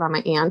dad's sister, by my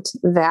aunt,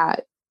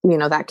 that,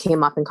 that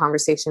came up in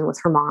conversation with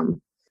her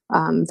mom,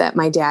 that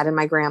my dad and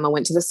my grandma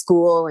went to the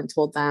school and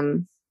told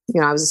them,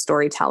 I was a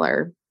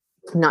storyteller,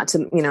 not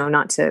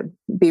to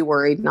be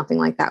worried, nothing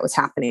like that was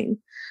happening.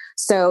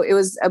 So it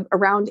was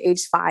around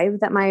age 5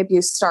 that my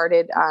abuse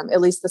started,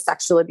 at least the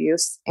sexual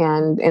abuse,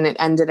 and it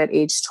ended at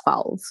age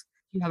 12.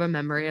 Do you have a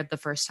memory of the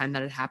first time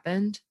that it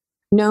happened?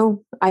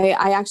 No, I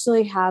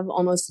actually have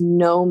almost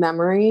no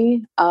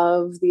memory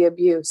of the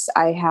abuse.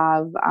 I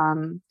have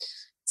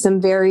some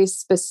very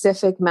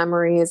specific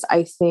memories,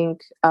 I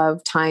think,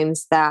 of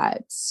times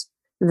that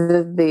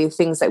the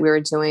things that we were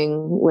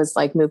doing was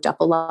like moved up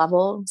a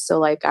level. So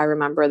like I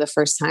remember the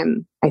first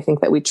time I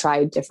think that we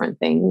tried different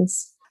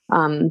things.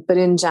 But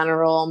in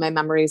general, my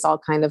memories all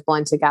kind of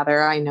blend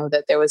together. I know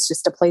that there was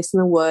just a place in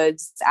the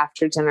woods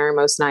after dinner.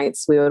 Most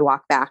nights we would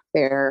walk back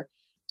there.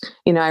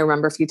 You know, I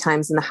remember a few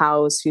times in the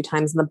house, a few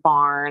times in the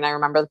barn. I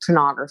remember the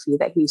pornography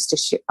that he used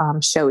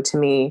to show to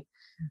me.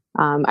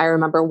 I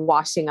remember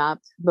washing up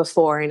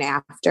before and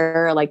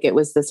after, like it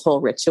was this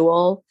whole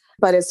ritual.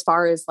 But as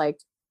far as like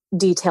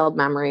detailed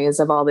memories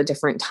of all the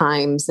different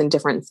times and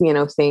different, you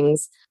know,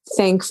 things,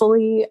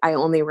 thankfully, I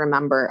only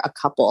remember a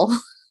couple.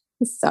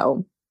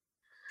 So.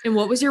 And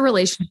what was your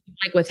relationship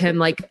like with him?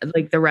 Like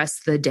the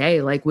rest of the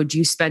day, like, would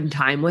you spend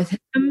time with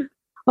him?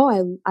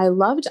 Oh,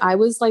 I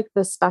was like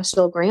the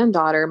special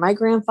granddaughter. My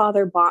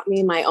grandfather bought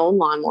me my own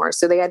lawnmower.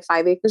 So they had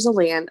 5 acres of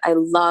land. I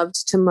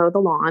loved to mow the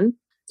lawn.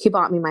 He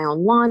bought me my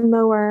own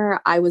lawnmower.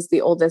 I was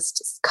the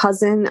oldest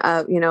cousin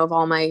of, you know, of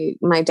all my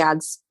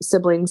dad's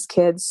siblings'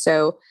 kids.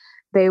 So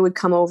they would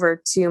come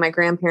over to my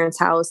grandparents'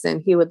 house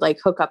and he would like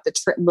hook up the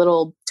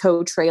little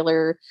tow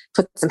trailer,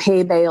 put some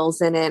hay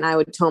bales in it. And I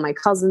would tow my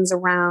cousins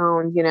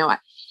around, you know,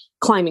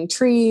 climbing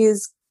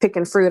trees,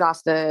 picking fruit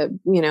off the,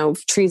 you know,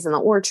 trees in the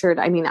orchard.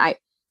 I mean, I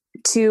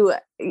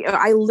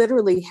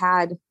literally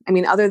had, I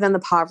mean, other than the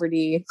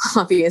poverty,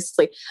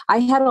 obviously, I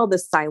had all the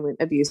silent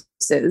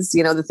abuses,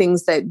 you know, the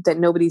things that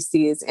nobody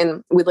sees.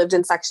 And we lived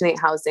in Section 8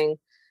 housing.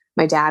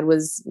 My dad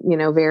was, you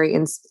know, very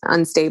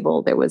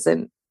unstable. There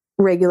wasn't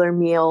regular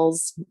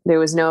meals. There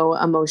was no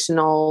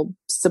emotional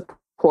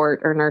support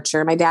or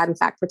nurture. My dad, in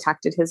fact,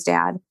 protected his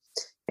dad,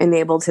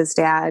 enabled his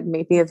dad,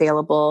 made me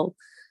available,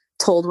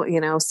 told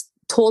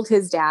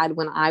his dad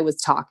when I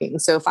was talking.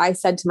 So if I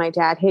said to my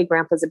dad, hey,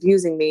 grandpa's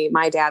abusing me,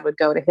 my dad would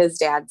go to his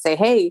dad and say,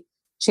 hey,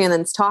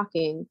 Shannon's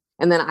talking.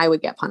 And then I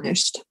would get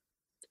punished.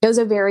 It was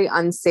a very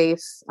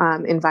unsafe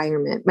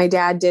environment. My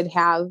dad did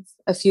have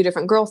a few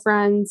different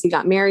girlfriends. He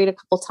got married a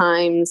couple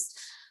times.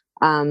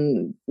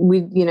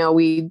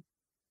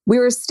 We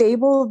were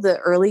stable the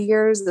early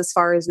years as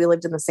far as we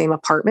lived in the same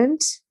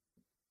apartment.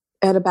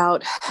 At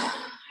about, I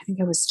think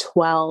I was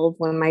 12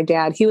 when my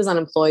dad, he was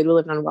unemployed. We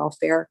lived on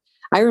welfare.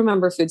 I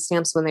remember food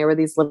stamps when they were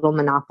these little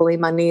Monopoly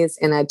monies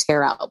in a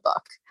tear out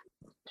book.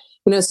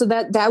 You know, so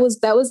that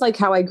was like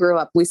how I grew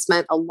up. We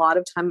spent a lot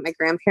of time with my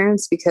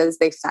grandparents because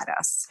they fed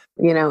us,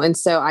 you know, and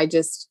so I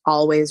just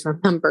always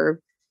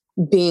remember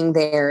being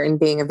there and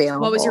being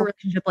available. What was your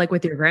relationship like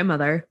with your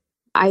grandmother?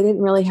 I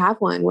didn't really have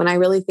one. When I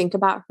really think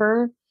about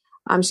her,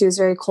 she was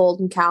very cold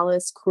and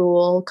callous,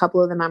 cruel. A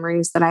couple of the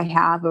memories that I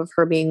have of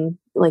her being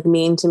like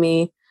mean to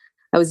me.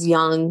 I was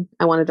young.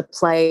 I wanted to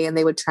play and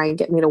they would try and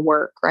get me to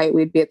work, right?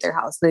 We'd be at their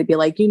house and they'd be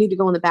like, you need to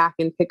go in the back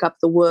and pick up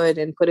the wood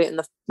and put it in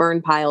the burn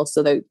pile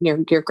so that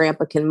your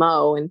grandpa can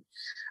mow. And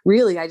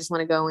really, I just want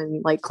to go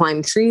and like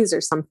climb trees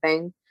or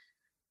something.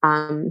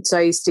 So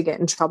I used to get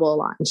in trouble a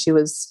lot. And she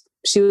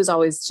was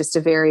always just a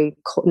very,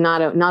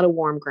 not a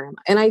warm grandma.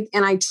 And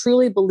I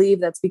truly believe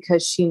that's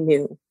because she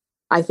knew.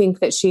 I think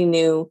that she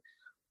knew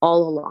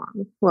all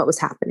along what was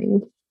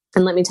happening.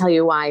 And let me tell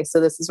you why.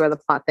 So this is where the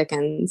plot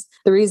thickens.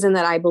 The reason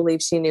that I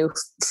believe she knew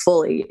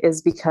fully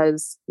is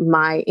because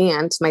my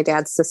aunt, my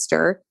dad's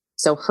sister,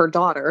 so her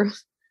daughter,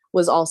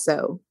 was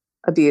also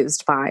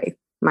abused by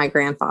my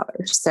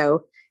grandfather.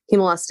 So he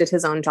molested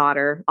his own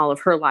daughter all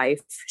of her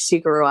life. She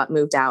grew up,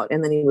 moved out,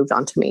 and then he moved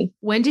on to me.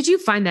 When did you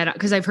find that out?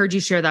 Because I've heard you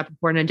share that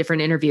before in a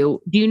different interview.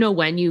 Do you know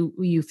when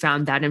you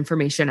found that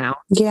information out?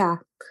 Yeah.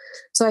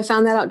 So I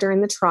found that out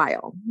during the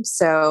trial.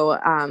 So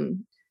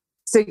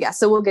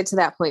we'll get to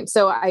that point.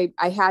 So I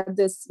had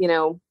this, you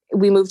know,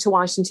 we moved to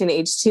Washington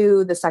age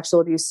 2. The sexual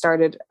abuse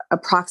started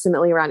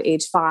approximately around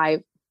age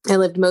 5. I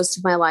lived most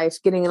of my life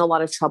getting in a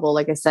lot of trouble.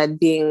 Like I said,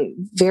 being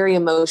very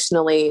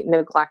emotionally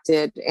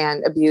neglected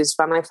and abused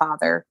by my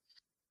father.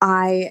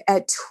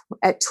 At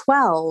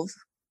 12,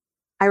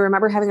 I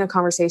remember having a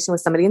conversation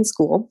with somebody in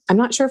school. I'm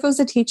not sure if it was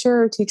a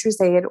teacher or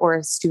teacher's aide or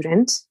a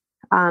student.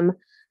 But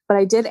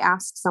I did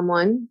ask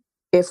someone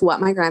if what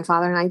my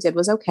grandfather and I did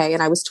was okay.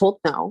 And I was told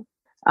no.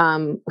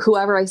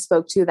 Whoever I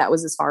spoke to, that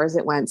was as far as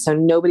it went. So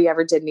nobody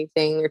ever did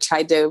anything or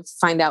tried to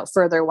find out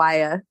further why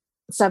a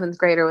 7th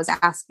grader was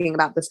asking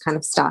about this kind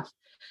of stuff.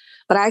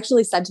 But I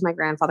actually said to my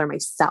grandfather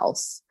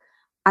myself,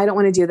 I don't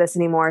want to do this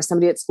anymore.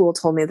 Somebody at school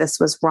told me this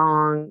was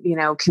wrong. You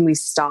know, can we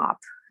stop?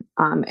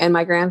 And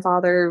my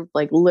grandfather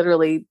like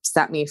literally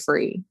set me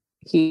free.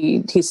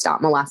 He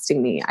stopped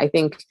molesting me. I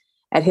think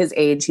at his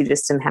age, he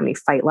just didn't have any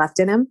fight left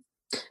in him.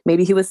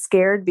 Maybe he was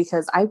scared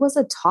because I was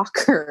a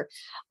talker.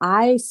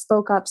 I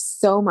spoke up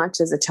so much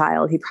as a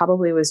child. He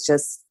probably was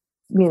just,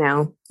 you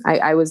know,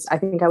 I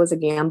think I was a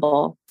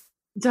gamble.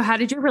 So how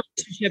did your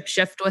relationship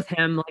shift with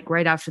him like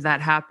right after that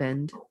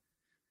happened?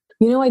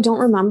 You know, I don't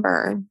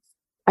remember.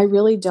 I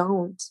really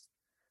don't.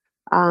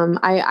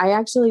 I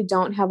actually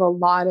don't have a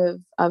lot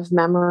of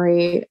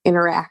memory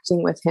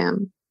interacting with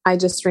him. I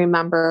just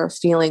remember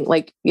feeling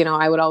like,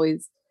 I would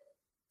always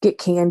get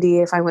candy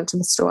if I went to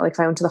the store. Like if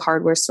I went to the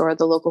hardware store,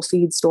 the local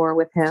feed store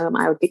with him,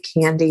 I would get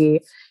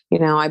candy.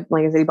 Like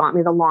I said, he bought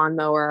me the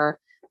lawnmower.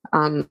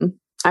 I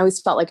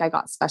always felt like I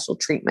got special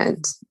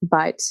treatment.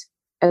 But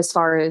as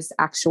far as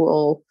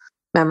actual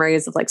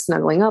memories of like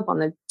snuggling up on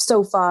the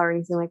sofa or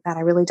anything like that,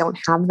 I really don't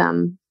have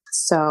them.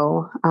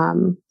 So,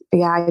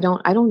 I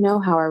don't know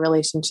how our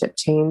relationship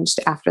changed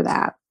after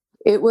that.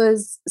 It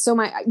was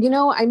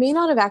I may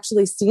not have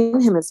actually seen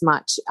him as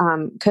much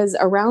because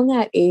around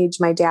that age,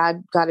 my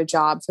dad got a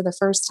job for the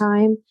first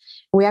time.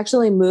 We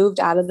actually moved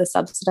out of the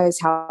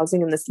subsidized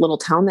housing in this little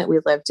town that we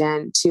lived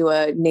in to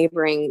a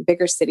neighboring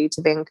bigger city.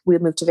 We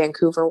moved to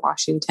Vancouver,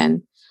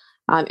 Washington,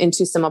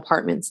 into some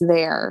apartments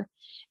there.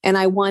 And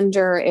I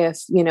wonder if,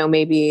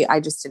 maybe I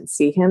just didn't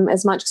see him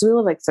as much because we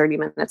live like 30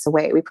 minutes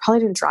away. We probably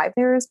didn't drive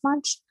there as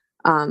much.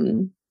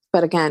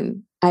 But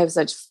again, I have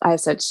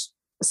such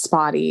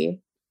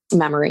spotty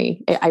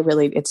memory.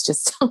 It's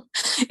just,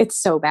 it's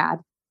so bad.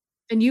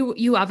 And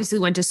you obviously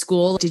went to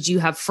school. Did you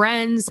have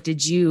friends?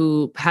 Did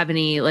you have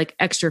any like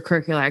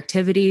extracurricular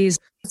activities?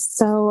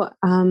 So,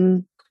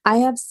 I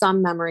have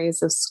some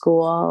memories of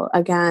school.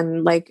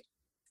 Again, like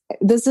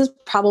this is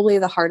probably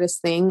the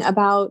hardest thing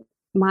about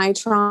my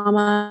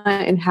trauma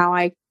and how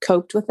I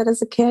coped with it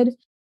as a kid.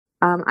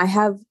 I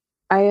have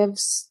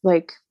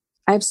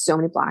so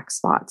many black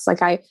spots.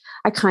 Like I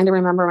kind of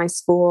remember my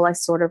school. I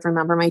sort of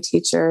remember my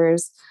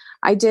teachers.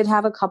 I did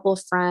have a couple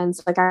of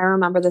friends. Like I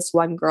remember this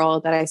one girl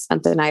that I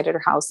spent the night at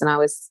her house and I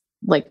was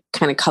like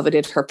kind of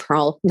coveted her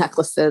pearl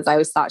necklaces. I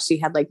always thought she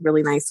had like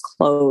really nice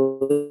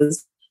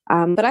clothes.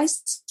 But I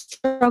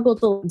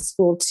struggled in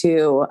school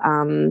too.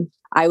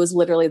 I was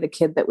literally the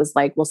kid that was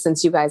like, well,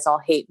 since you guys all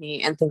hate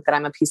me and think that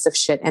I'm a piece of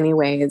shit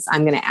anyways,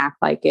 I'm going to act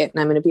like it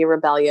and I'm going to be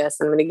rebellious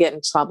and I'm going to get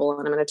in trouble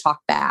and I'm going to talk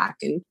back.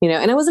 And,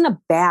 and I wasn't a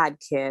bad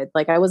kid.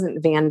 Like I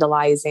wasn't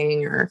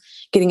vandalizing or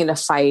getting into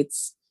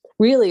fights.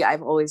 Really,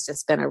 I've always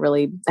just been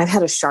I've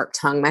had a sharp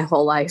tongue my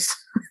whole life.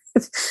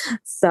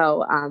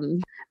 So,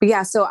 but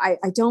yeah, so I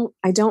don't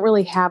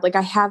really have, like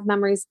I have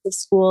memories of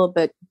school,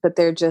 but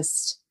they're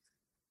just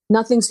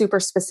nothing super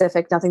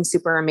specific, nothing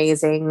super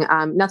amazing,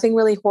 nothing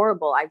really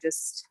horrible.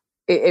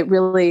 It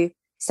really,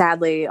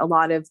 sadly, a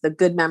lot of the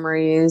good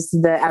memories,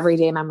 the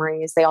everyday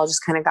memories, they all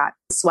just kind of got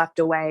swept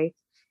away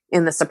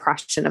in the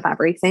suppression of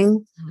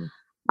everything.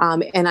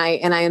 Mm-hmm. And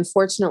I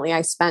unfortunately,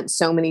 I spent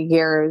so many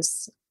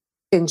years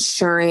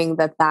ensuring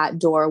that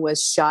door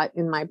was shut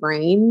in my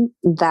brain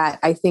that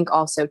I think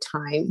also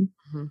time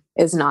mm-hmm.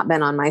 has not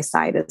been on my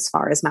side as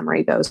far as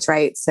memory goes.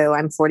 Right. So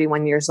I'm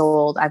 41 years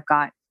old. I've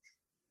got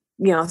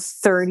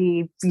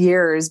 30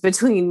 years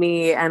between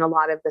me and a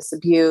lot of this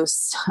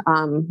abuse,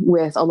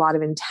 with a lot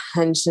of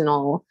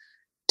intentional,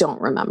 don't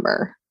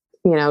remember,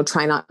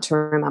 try not to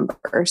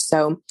remember.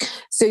 So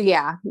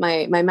yeah,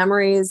 my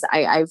memories,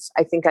 I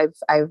think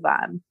I've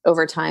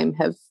over time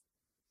have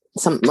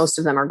most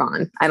of them are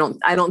gone. I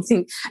don't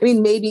think,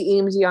 maybe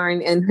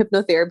EMDR and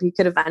hypnotherapy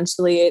could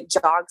eventually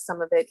jog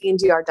some of it.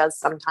 EMDR does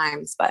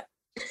sometimes, but,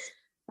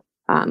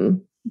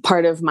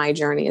 part of my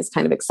journey is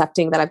kind of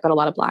accepting that I've got a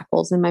lot of black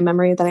holes in my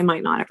memory that I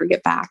might not ever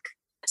get back.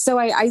 So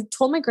I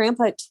told my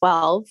grandpa at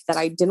 12 that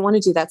I didn't want to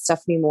do that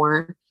stuff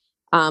anymore.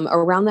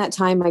 Around that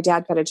time, my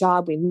dad got a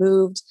job, we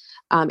moved.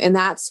 And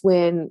that's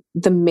when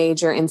the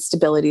major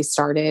instability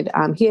started.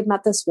 He had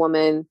met this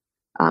woman.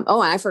 And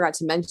I forgot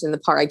to mention the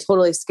part I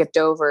totally skipped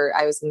over.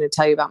 I was going to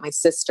tell you about my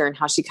sister and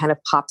how she kind of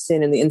pops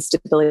in the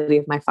instability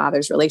of my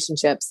father's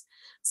relationships.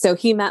 So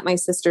he met my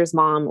sister's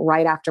mom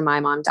right after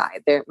my mom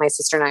died. My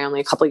sister and I only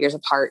a couple of years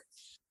apart.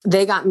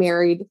 They got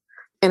married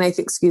and I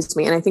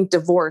think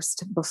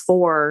divorced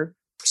before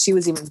she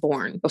was even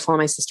born, before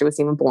my sister was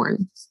even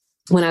born.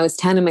 When I was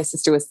 10 and my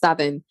sister was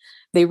 7,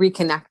 they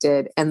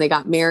reconnected and they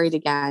got married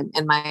again.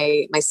 And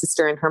my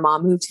sister and her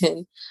mom moved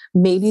in.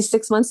 Maybe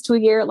 6 months to a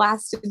year it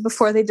lasted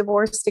before they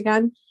divorced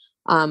again.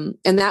 And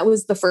that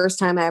was the first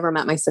time I ever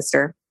met my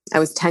sister. I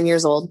was 10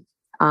 years old.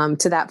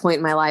 To that point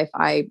in my life,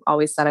 I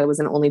always said I was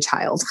an only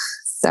child.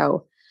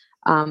 So,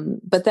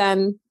 but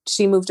then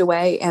she moved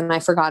away and I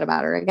forgot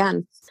about her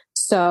again.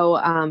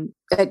 So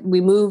we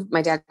moved,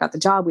 my dad got the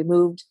job, we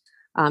moved.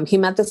 He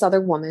met this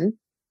other woman.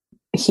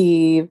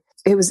 It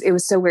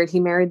was so weird. He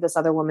married this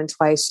other woman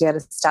twice. She had a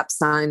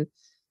stepson,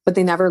 but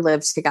they never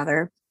lived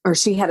together. Or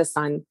she had a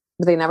son,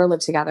 but they never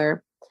lived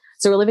together.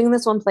 So we're living in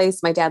this one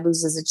place. My dad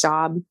loses a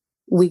job.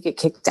 We get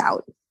kicked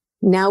out.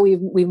 Now we've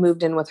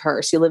moved in with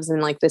her. She lives in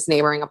like this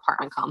neighboring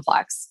apartment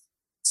complex.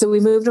 So we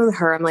moved in with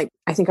her. I'm like,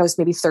 I think I was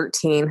maybe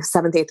 13,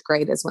 7th, 8th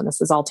grade is when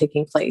this is all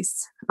taking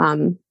place.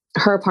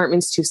 Her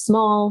apartment's too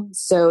small.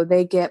 So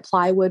they get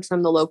plywood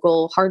from the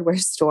local hardware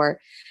store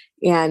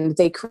and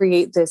they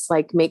create this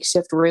like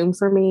makeshift room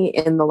for me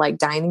in the like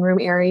dining room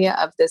area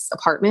of this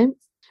apartment,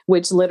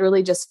 which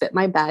literally just fit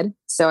my bed.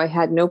 So I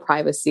had no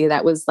privacy.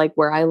 That was like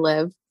where I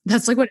live.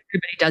 That's like what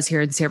everybody does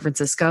here in San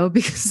Francisco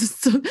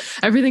because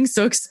everything's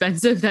so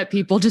expensive that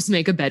people just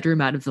make a bedroom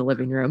out of the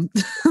living room.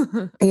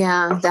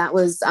 Yeah, that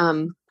was,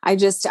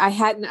 I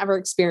hadn't ever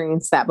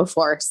experienced that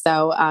before.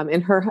 So,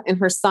 and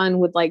her son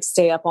would like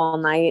stay up all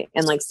night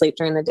and like sleep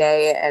during the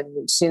day.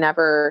 And she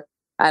never,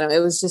 I don't know,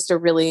 it was just a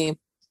really,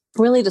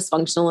 really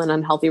dysfunctional and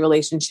unhealthy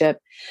relationship.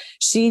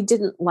 She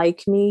didn't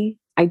like me.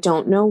 I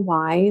don't know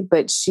why,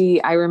 but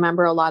I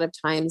remember a lot of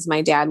times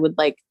my dad would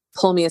like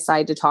pull me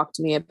aside to talk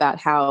to me about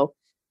how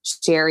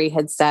Sherry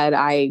had said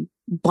I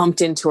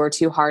bumped into her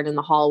too hard in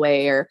the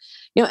hallway, or,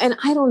 and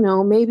I don't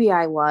know, maybe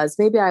I was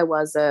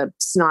a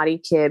snotty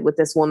kid with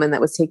this woman that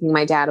was taking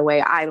my dad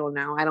away. I don't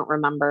know. I don't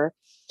remember.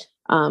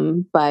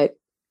 But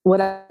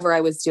whatever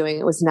I was doing,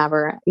 it was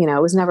never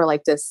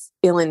like this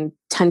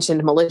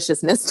ill-intentioned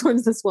maliciousness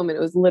towards this woman. It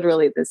was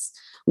literally this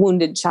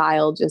wounded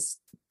child just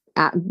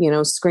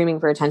screaming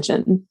for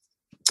attention.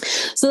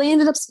 So they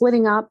ended up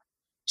splitting up.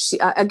 She,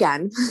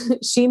 again,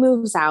 she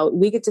moves out.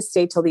 We get to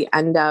stay till the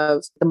end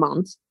of the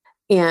month,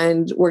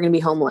 and we're going to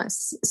be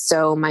homeless.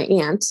 So my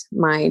aunt,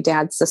 my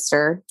dad's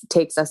sister,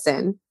 takes us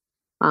in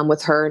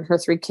with her and her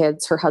 3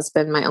 kids. Her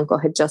husband, my uncle,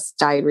 had just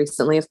died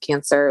recently of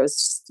cancer. It was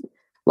just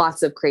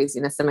lots of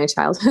craziness in my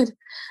childhood.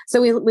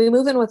 So we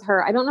move in with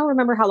her. I don't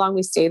remember how long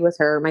we stayed with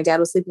her. My dad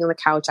was sleeping on the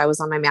couch. I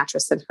was on my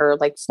mattress in her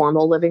like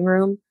formal living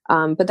room.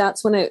 But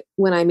that's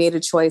when I made a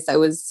choice.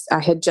 I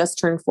had just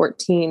turned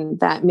 14,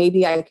 that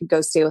maybe I could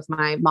go stay with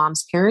my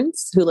mom's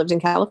parents who lived in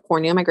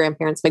California, my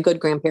grandparents, my good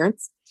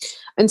grandparents,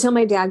 until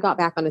my dad got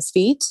back on his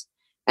feet.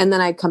 And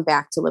then I'd come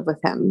back to live with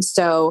him.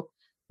 So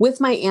with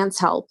my aunt's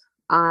help,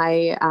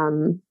 I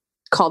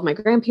called my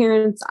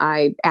grandparents.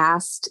 I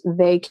asked,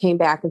 they came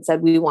back and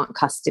said, we want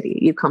custody.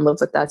 You come live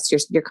with us.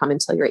 You're coming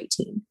until you're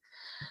 18.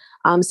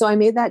 So I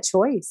made that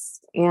choice,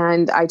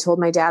 and I told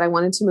my dad I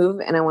wanted to move,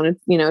 and I wanted,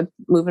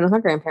 move in with my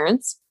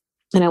grandparents,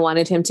 and I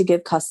wanted him to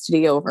give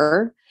custody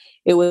over.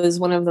 It was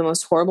one of the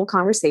most horrible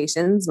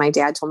conversations. My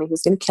dad told me he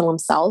was going to kill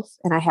himself,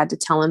 and I had to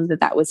tell him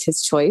that was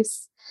his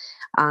choice.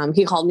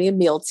 He called me a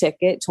meal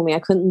ticket, told me I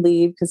couldn't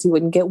leave because he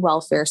wouldn't get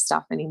welfare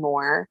stuff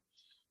anymore.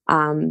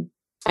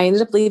 I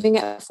ended up leaving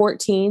at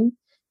 14.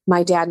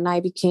 My dad and I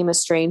became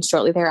estranged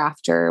shortly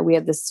thereafter. We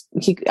had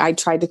I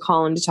tried to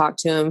call him to talk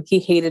to him. He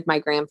hated my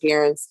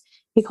grandparents.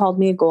 He called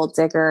me a gold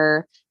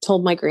digger,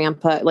 called my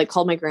grandpa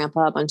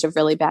a bunch of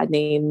really bad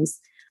names,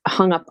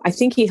 I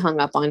think he hung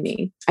up on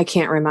me. I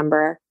can't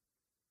remember.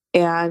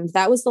 And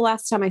that was the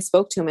last time I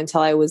spoke to him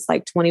until I was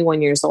like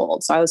 21 years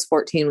old. So I was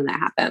 14 when that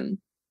happened.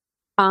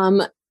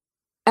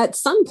 At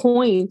some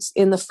point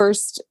in the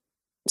first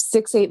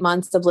 6-8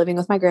 months of living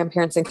with my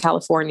grandparents in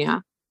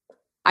California,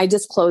 I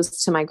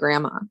disclosed to my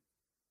grandma.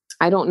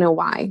 I don't know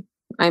why.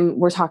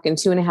 We're talking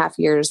 2.5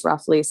 years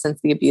roughly since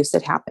the abuse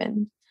had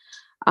happened.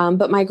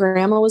 But my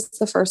grandma was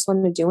the first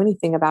one to do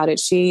anything about it.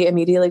 She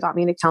immediately got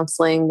me into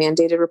counseling.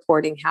 Mandated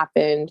reporting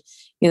happened.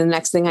 The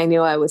next thing I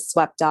knew, I was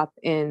swept up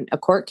in a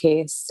court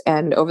case.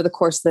 And over the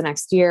course of the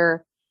next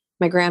year,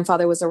 my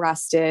grandfather was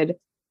arrested.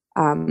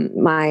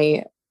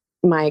 My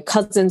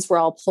cousins were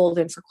all pulled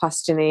in for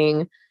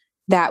questioning.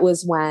 That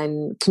was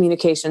when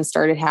communication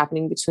started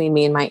happening between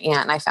me and my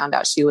aunt. And I found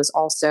out she was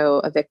also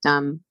a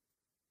victim.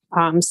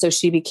 So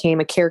she became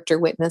a character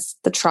witness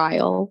at the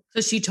trial.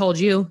 So she told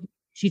you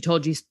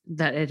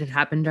that it had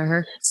happened to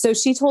her? So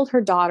she told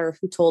her daughter,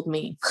 who told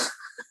me.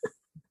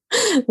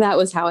 That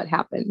was how it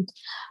happened.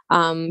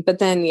 But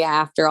then,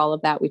 after all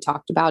of that, we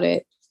talked about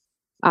it.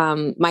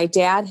 My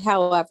dad,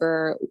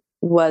 however,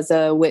 was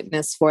a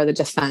witness for the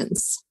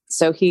defense.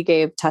 So he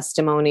gave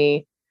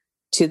testimony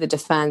to the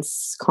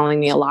defense, calling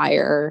me a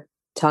liar,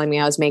 telling me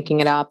I was making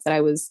it up, that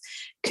I was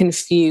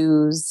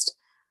confused.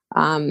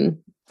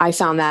 I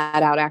found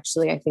that out,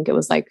 actually, I think it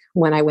was like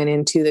when I went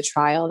into the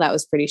trial. That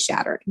was pretty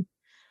shattering.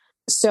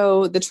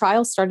 So the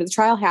trial started. The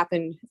trial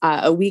happened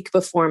a week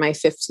before my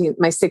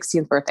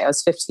 16th birthday. I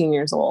was 15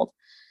 years old.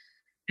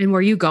 And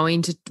were you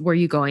going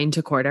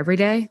to court every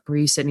day? Were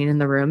you sitting in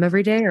the room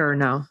every day, or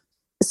no?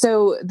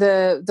 So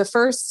the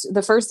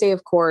first day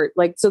of court,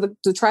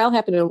 the trial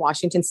happened in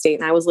Washington State,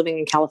 and I was living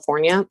in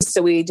California.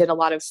 So we did a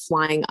lot of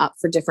flying up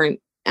for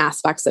different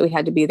aspects that we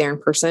had to be there in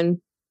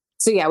person.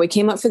 So we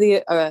came up for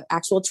the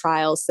actual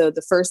trial. So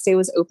the first day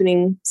was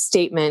opening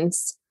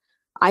statements.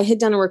 I had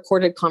done a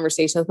recorded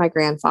conversation with my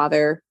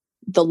grandfather.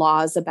 The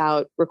laws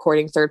about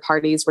recording third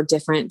parties were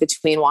different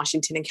between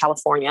Washington and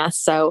California.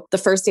 So the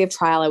first day of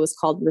trial, I was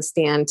called to the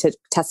stand to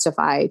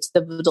testify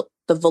to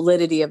the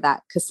validity of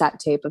that cassette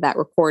tape, of that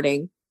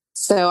recording.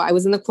 So I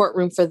was in the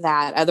courtroom for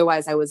that.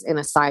 Otherwise, I was in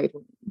a side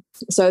room.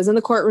 So I was in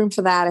the courtroom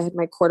for that. I had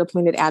my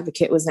court-appointed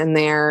advocate was in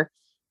there.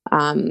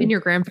 And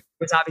your grandfather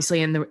was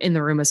obviously in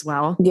the room as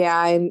well.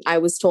 Yeah, and I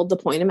was told to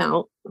point him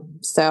out.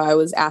 So I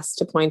was asked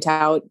to point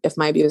out if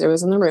my abuser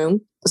was in the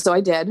room. So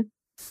I did.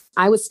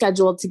 I was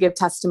scheduled to give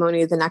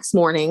testimony the next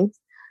morning,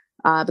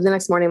 but the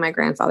next morning my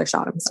grandfather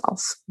shot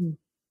himself.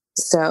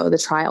 So the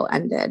trial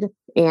ended,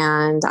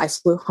 and I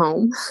flew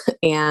home,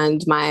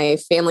 and my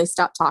family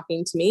stopped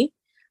talking to me.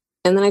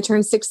 And then I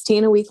turned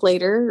 16 a week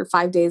later, or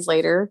 5 days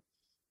later,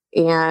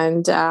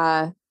 and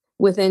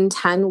within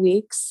 10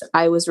 weeks,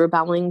 I was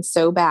rebelling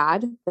so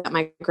bad that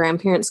my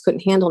grandparents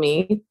couldn't handle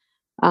me.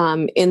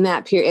 In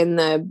that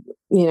period,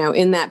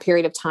 in that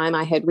period of time,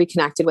 I had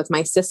reconnected with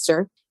my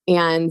sister.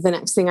 And the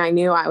next thing I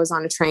knew, I was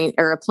on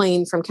a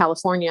plane from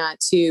California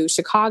to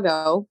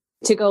Chicago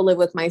to go live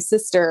with my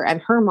sister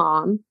and her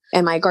mom.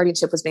 And my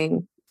guardianship was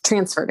being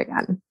transferred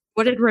again.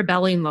 What did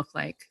rebelling look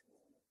like?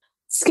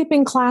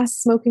 Skipping class,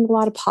 smoking a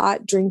lot of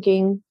pot,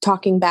 drinking,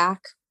 talking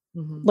back.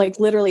 Mm-hmm. Like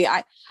literally,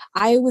 I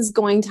was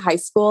going to high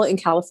school in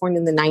California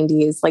in the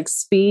 90s. Like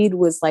speed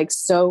was like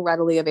so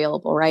readily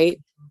available,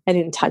 right? I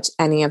didn't touch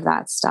any of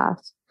that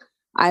stuff.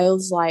 I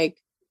was like,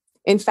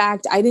 in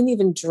fact, I didn't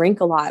even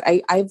drink a lot.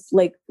 I've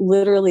like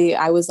literally,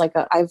 I was like,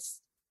 I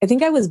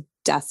think I was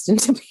destined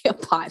to be a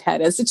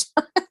pothead as a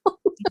child,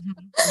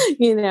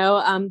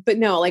 but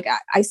no, like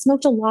I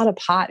smoked a lot of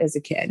pot as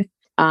a kid.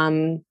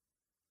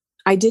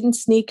 I didn't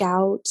sneak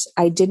out.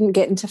 I didn't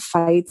get into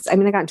fights. I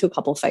mean, I got into a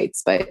couple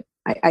fights, but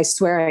I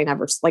swear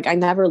I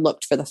never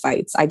looked for the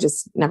fights. I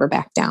just never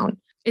backed down.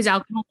 Is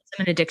alcoholism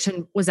and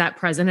addiction, was that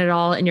present at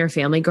all in your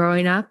family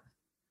growing up?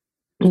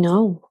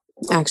 No,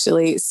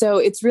 actually. So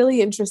it's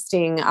really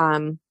interesting.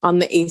 On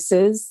the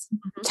ACEs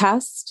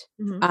test,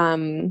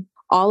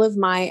 all of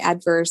my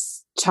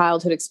adverse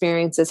childhood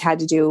experiences had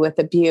to do with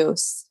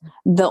abuse.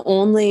 The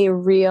only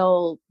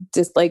real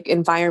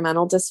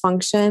environmental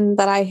dysfunction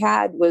that I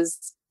had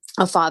was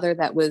a father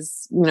that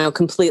was,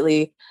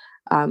 completely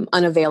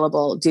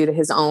unavailable due to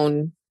his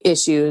own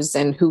issues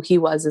and who he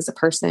was as a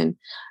person.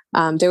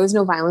 There was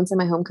no violence in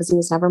my home because he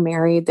was never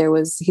married.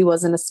 He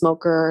wasn't a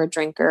smoker or a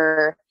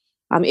drinker.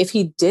 If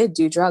he did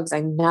do drugs,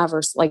 I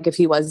never, if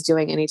he was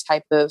doing any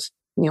type of,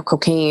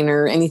 cocaine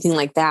or anything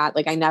like that,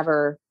 I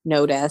never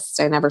noticed,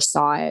 I never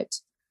saw it.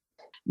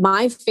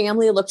 My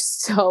family looked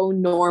so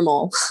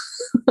normal,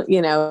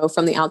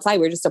 from the outside.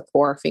 We're just a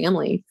poor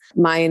family.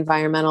 My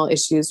environmental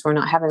issues were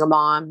not having a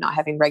mom, not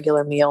having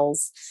regular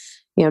meals,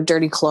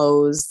 dirty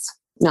clothes,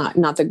 not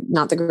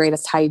the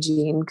greatest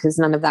hygiene, because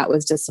none of that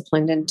was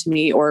disciplined into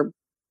me or,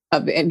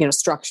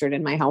 structured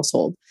in my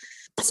household.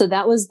 So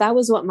that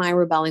was what my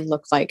rebelling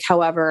looked like.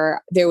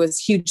 However, there was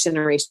huge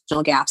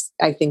generational gaps,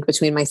 I think,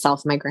 between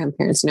myself and my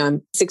grandparents.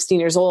 I'm 16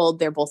 years old.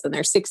 They're both in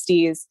their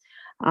 60s.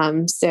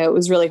 So it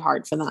was really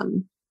hard for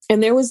them.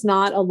 And there was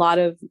not a lot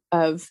of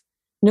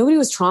nobody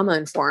was trauma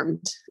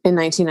informed in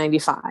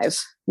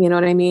 1995. You know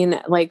what I mean?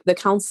 Like the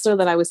counselor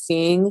that I was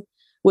seeing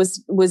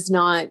was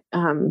not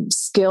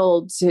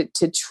skilled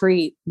to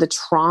treat the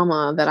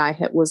trauma that I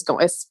was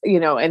going,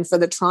 and for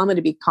the trauma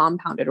to be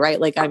compounded, right?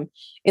 Like I'm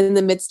in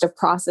the midst of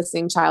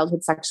processing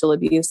childhood sexual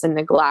abuse and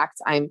neglect.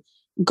 I'm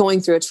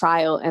going through a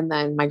trial, and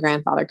then my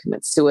grandfather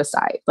commits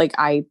suicide. Like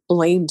I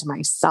blamed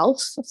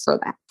myself for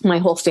that. My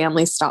whole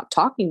family stopped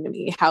talking to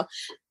me.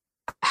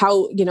 How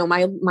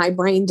my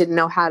brain didn't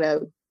know how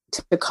to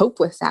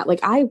cope with that. Like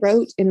I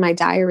wrote in my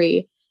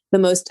diary the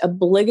most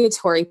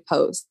obligatory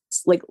posts.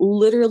 Like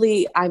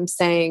literally, I'm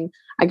saying,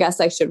 I guess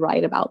I should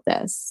write about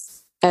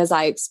this as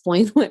I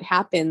explain what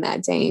happened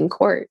that day in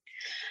court.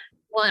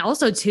 Well, and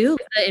also too,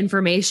 the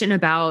information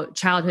about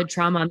childhood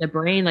trauma on the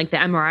brain, like the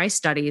MRI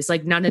studies,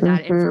 like none of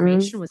that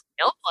information was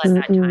available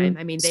at that time.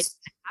 I mean, they didn't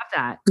have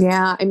that.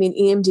 Yeah. I mean,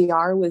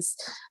 EMDR was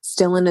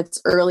still in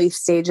its early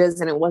stages,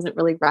 and it wasn't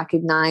really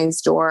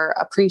recognized or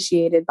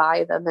appreciated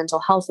by the mental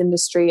health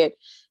industry. It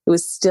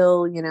was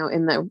still, in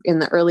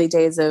the early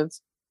days of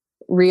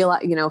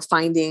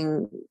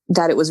finding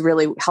that it was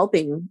really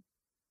helping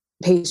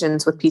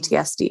patients with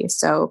PTSD.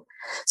 So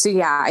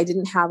yeah, I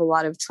didn't have a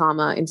lot of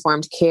trauma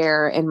informed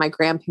care, and my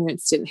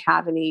grandparents didn't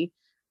have any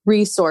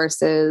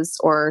resources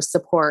or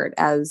support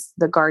as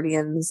the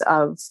guardians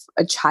of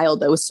a child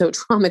that was so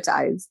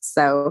traumatized.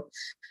 So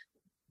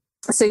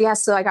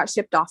I got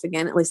shipped off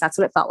again. At least that's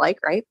what it felt like.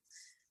 Right.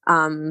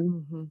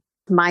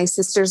 My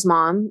sister's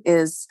mom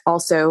is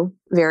also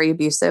very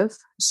abusive.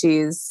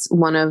 She's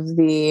one of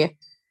the,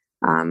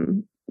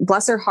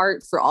 bless her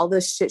heart for all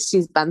the shit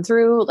she's been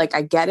through. Like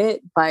I get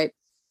it, but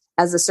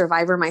as a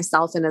survivor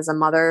myself and as a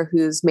mother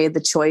who's made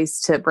the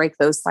choice to break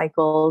those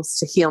cycles,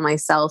 to heal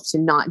myself, to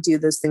not do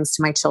those things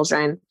to my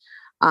children,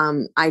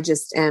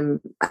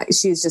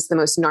 she's just the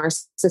most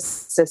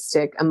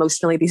narcissistic,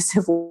 emotionally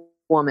abusive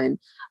woman,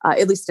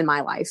 at least in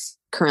my life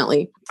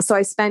currently. So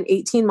I spent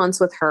 18 months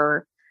with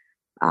her.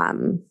 A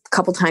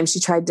couple times she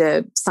tried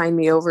to sign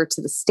me over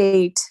to the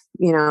state.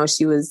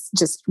 She was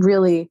just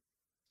really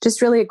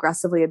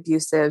aggressively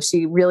abusive.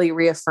 She really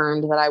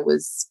reaffirmed that I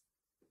was,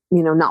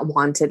 not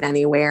wanted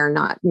anywhere,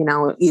 not,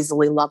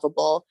 easily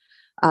lovable.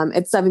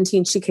 At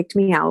 17, she kicked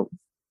me out.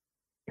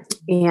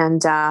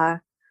 And I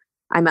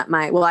met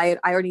I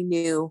already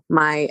knew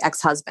my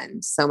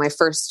ex-husband. So my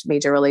first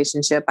major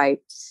relationship,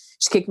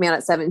 she kicked me out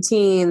at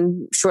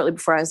 17. Shortly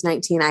before I was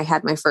 19, I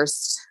had my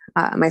first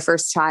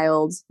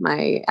child.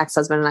 My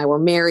ex-husband and I were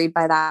married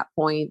by that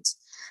point,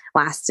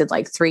 lasted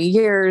like 3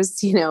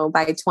 years.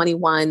 By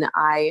 21,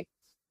 I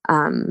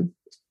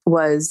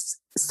was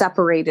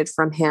separated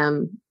from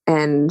him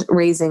and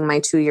raising my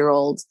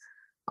 2-year-old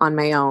on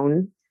my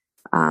own.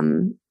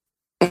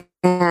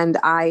 And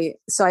I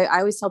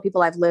always tell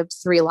people I've lived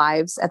 3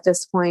 lives at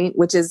this point,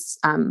 which is,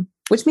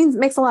 which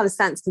makes a lot of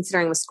sense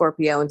considering with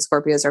Scorpio, and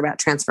Scorpios are about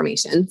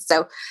transformation.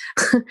 So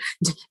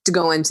to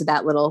go into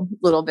that little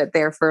bit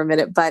there for a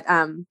minute, but,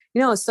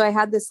 so I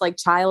had this like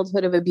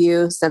childhood of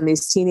abuse and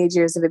these teenage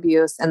years of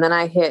abuse. And then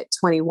I hit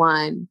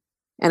 21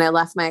 and I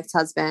left my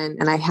ex-husband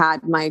and I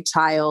had my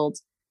child,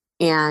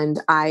 and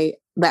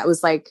that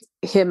was like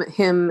him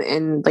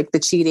and like the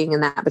cheating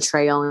and that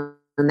betrayal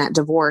and that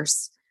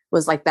divorce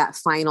was like that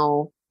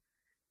final,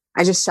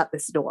 I just shut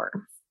this door.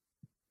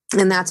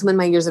 And that's when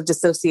my years of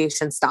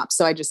dissociation stopped.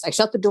 So I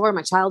shut the door.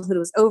 My childhood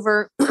was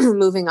over,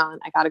 moving on.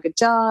 I got a good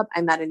job.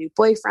 I met a new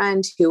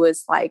boyfriend who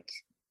was like,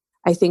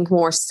 I think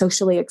more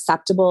socially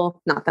acceptable.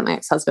 Not that my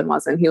ex-husband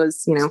wasn't, he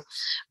was,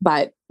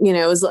 but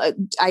it was,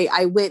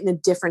 I went in a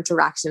different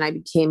direction. I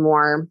became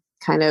more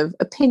kind of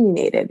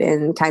opinionated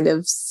and kind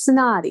of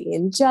snotty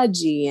and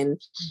judgy.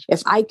 And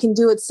if I can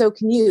do it, so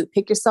can you.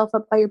 Pick yourself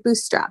up by your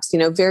bootstraps,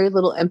 very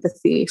little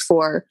empathy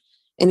for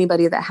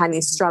anybody that had any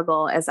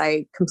struggle, as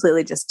I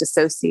completely just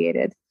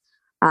dissociated.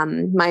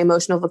 My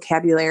emotional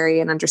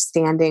vocabulary and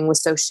understanding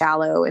was so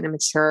shallow and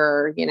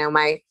immature.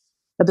 My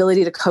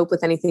ability to cope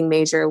with anything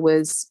major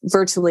was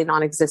virtually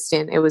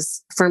non-existent.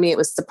 For me, it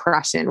was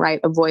suppression, right?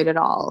 Avoid it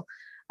all.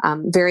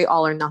 Very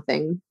all or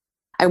nothing.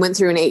 I went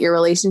through an 8-year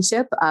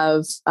relationship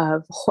of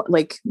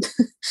like,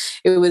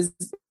 it was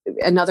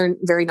another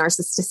very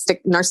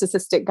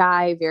narcissistic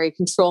guy, very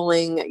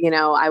controlling.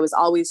 I was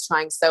always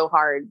trying so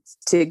hard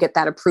to get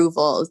that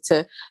approval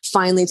to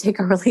finally take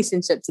a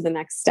relationship to the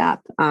next step.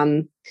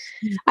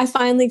 I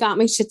finally got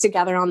my shit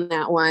together on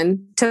that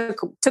one.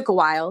 Took a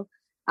while.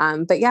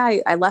 But yeah,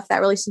 I left that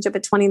relationship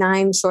at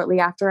 29, shortly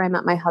after I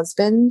met my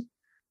husband.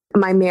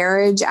 My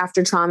marriage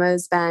after trauma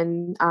has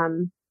been,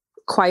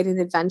 quite an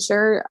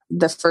adventure.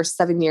 The first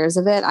 7 years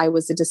of it, I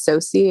was a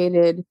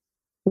dissociated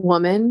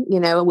woman,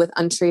 with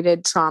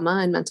untreated trauma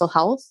and mental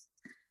health.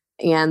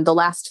 And the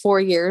last 4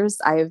 years,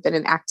 I have been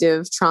an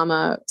active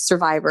trauma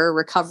survivor,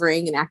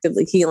 recovering and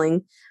actively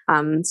healing.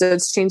 So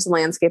it's changed the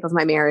landscape of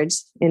my marriage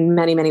in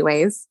many, many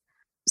ways.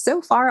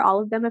 So far,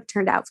 all of them have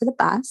turned out for the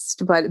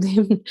best, but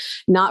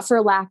not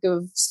for lack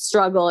of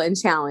struggle and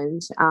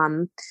challenge.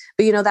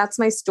 But that's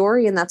my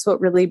story, and that's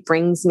what really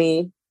brings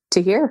me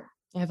to here.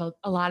 I have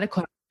a lot of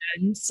questions.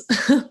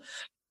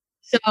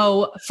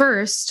 So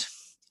first,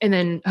 and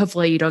then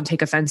hopefully you don't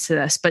take offense to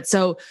this, but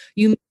so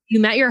you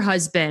met your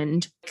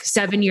husband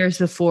 7 years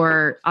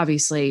before,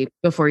 obviously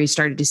before you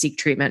started to seek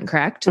treatment,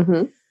 correct?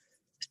 Mm-hmm.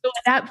 So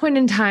at that point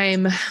in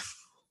time,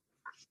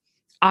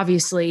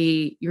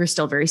 obviously you were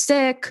still very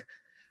sick.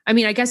 I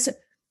mean, I guess,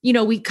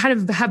 we kind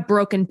of have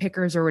broken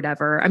pickers or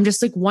whatever. I'm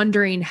just like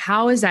wondering,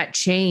 how has that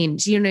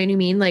changed? You know what I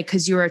mean? Like,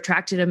 cause you were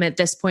attracted to him at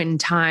this point in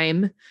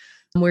time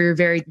where you're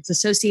very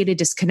disassociated,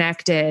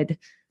 disconnected.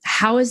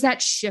 How has that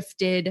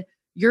shifted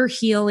your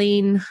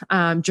healing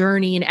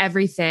journey and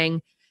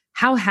everything?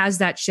 How has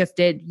that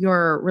shifted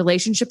your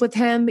relationship with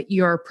him,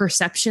 your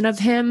perception of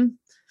him?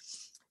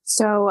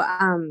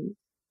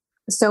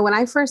 So when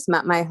I first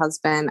met my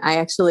husband,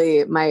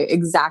 my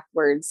exact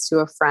words to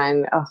a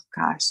friend, oh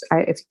gosh,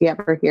 if he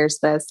ever hears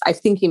this, I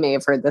think he may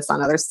have heard this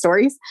on other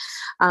stories.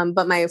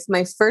 But my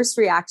first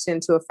reaction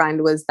to a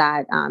friend was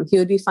that he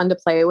would be fun to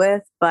play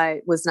with,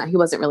 but he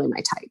wasn't really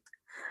my type.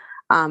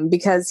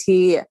 Because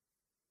he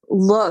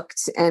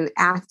looked and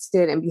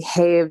acted and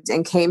behaved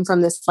and came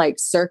from this like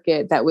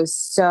circuit that was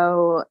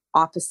so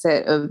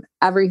opposite of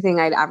everything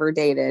I'd ever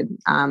dated.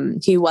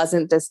 He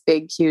wasn't this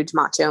big, huge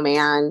macho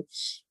man.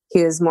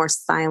 He was more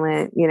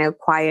silent,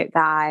 quiet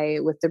guy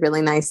with the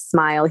really nice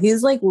smile.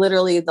 He's like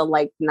literally the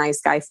like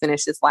nice guy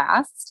finishes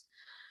last.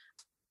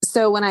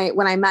 So when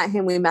I met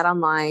him, we met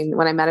online.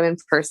 When I met him in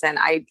person,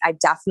 I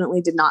definitely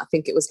did not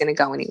think it was going to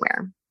go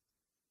anywhere.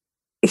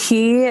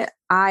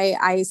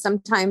 I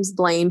sometimes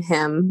blame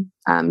him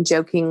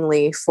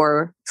jokingly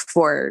for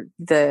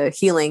the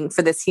healing,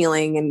 for this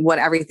healing and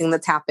everything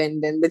that's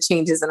happened and the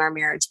changes in our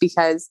marriage,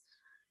 because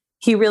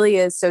he really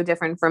is so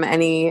different from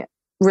any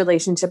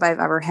relationship I've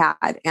ever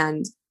had.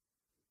 And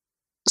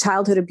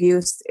childhood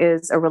abuse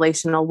is a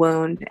relational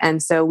wound.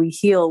 And so we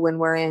heal when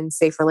we're in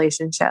safe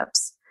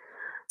relationships.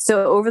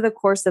 So over the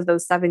course of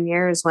those 7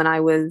 years, when I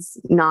was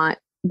not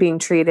being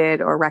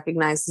treated or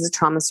recognized as a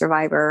trauma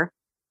survivor,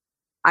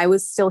 I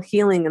was still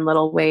healing in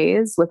little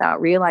ways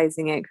without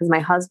realizing it, because my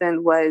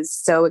husband was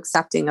so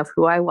accepting of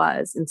who I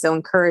was and so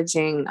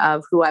encouraging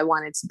of who I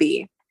wanted to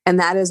be. And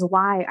that is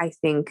why I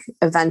think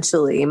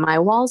eventually my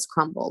walls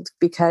crumbled,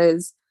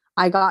 because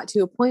I got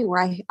to a point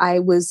where I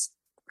was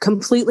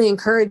completely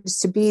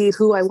encouraged to be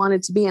who I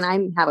wanted to be. And I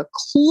didn't have a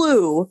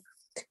clue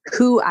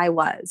who I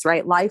was,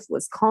 right? Life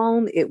was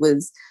calm. It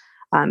was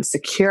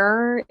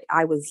secure.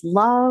 I was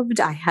loved.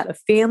 I had a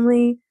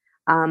family.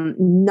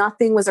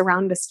 Nothing was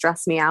around to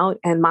stress me out.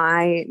 And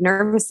my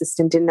nervous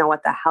system didn't know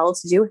what the hell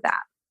to do with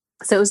that.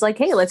 So it was like,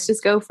 hey, let's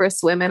just go for a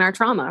swim in our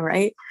trauma,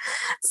 right?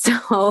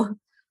 So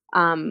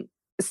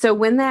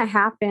when that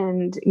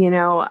happened,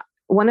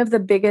 one of the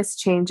biggest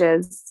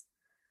changes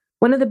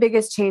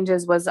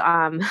was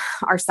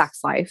our sex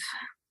life.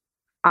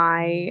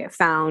 I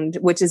found,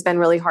 which has been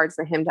really hard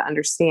for him to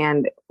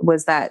understand,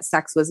 was that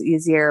sex was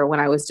easier when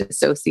I was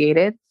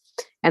dissociated.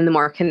 And the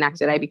more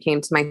connected I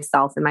became to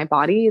myself and my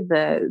body,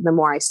 the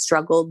more I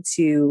struggled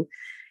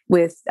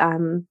with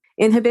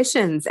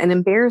inhibitions and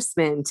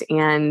embarrassment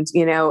and,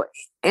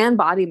 and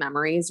body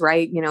memories,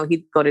 right?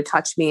 He'd go to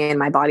touch me and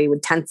my body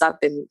would tense up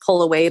and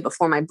pull away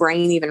before my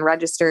brain even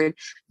registered,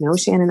 no,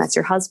 Shannon, that's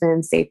your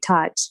husband, safe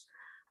touch.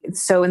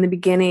 So in the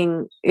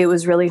beginning, it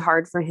was really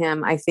hard for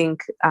him. I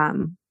think,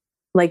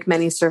 like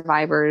many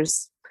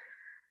survivors,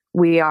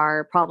 we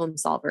are problem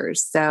solvers.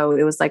 So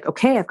it was like,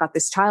 okay, I've got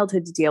this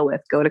childhood to deal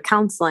with, go to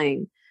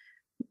counseling,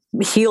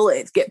 heal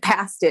it, get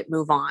past it,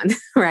 move on.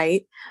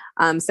 Right.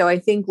 So I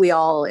think we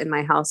all in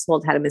my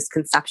household had a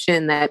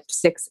misconception that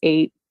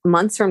 6-8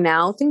 months from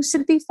now, things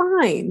should be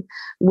fine.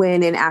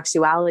 When in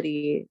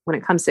actuality, when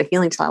it comes to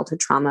healing childhood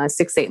trauma,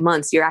 6-8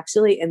 months, you're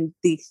actually in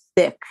the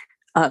thick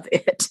of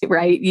it,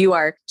 right? You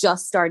are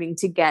just starting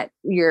to get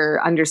your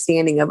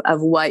understanding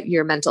of what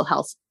your mental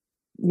health,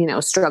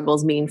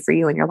 struggles mean for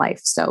you in your life.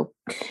 So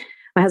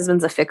my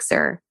husband's a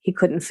fixer. He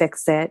couldn't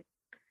fix it,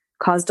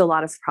 caused a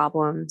lot of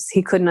problems.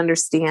 He couldn't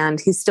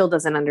understand. He still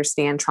doesn't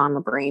understand trauma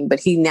brain,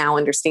 but he now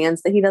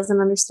understands that he doesn't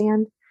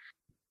understand.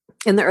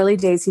 In the early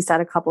days, he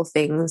said a couple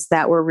things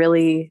that were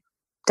really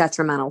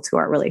detrimental to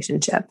our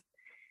relationship.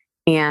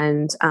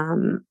 And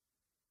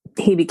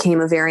he became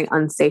a very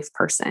unsafe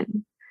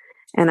person.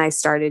 And I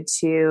started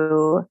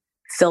to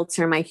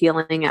filter my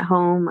healing at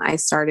home. I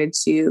started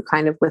to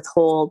kind of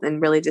withhold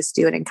and really just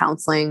do it in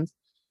counseling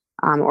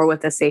or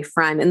with a safe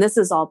friend. And this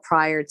is all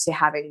prior to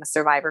having the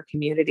survivor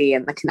community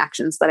and the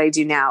connections that I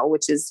do now,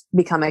 which has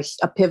become a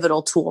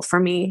pivotal tool for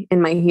me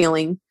in my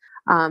healing.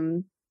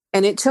 And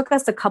it took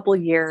us a couple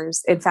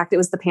years. In fact, it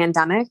was the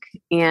pandemic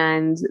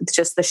and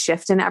just the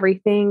shift in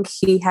everything.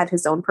 He had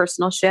his own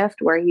personal shift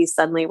where he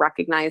suddenly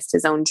recognized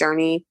his own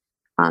journey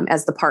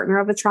as the partner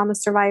of a trauma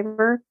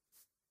survivor.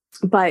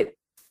 But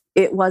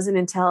it wasn't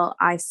until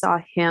I saw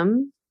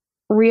him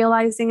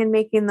realizing and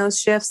making those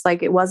shifts,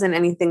 like it wasn't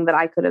anything that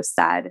I could have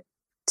said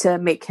to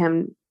make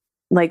him,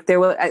 like there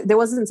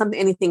wasn't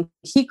anything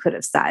he could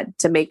have said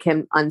to make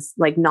him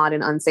not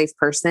an unsafe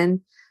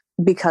person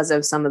because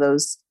of some of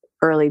those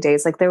early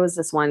days. Like there was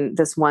this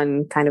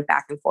one kind of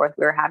back and forth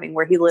we were having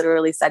where he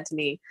literally said to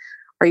me,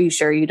 "Are you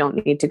sure you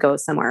don't need to go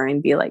somewhere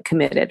and be like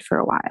committed for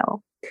a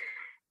while?"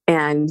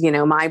 And,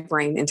 my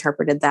brain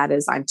interpreted that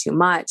as I'm too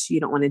much. You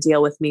don't want to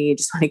deal with me. You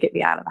just want to get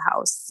me out of the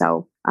house.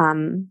 So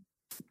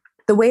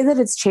the way that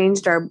it's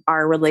changed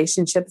our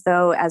relationship,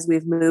 though, as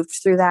we've moved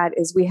through that,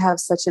 is we have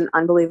such an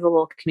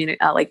unbelievable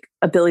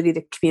ability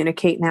to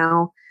communicate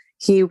now.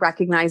 He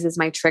recognizes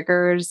my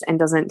triggers and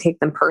doesn't take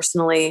them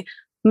personally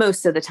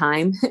most of the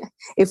time.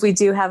 If we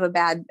do have a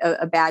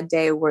bad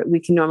day, we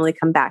can normally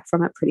come back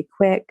from it pretty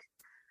quick.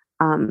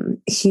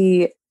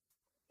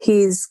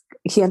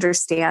 He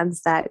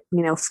understands that,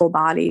 full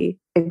body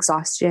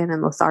exhaustion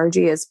and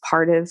lethargy is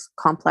part of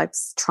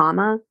complex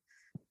trauma.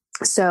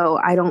 So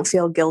I don't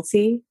feel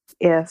guilty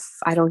if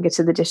I don't get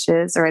to the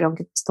dishes or I don't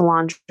get to the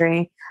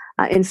laundry.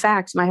 In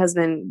fact, my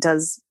husband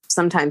does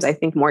sometimes, I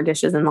think, more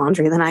dishes and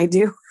laundry than I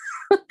do,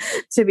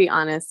 to be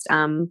honest.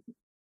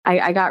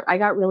 I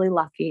got really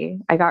lucky.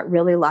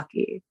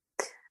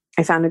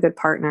 I found a good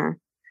partner.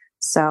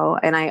 So,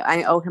 and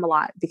I owe him a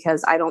lot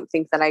because I don't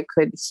think that I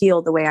could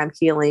heal the way I'm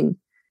healing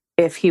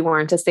if he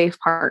weren't a safe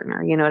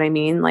partner. You know what I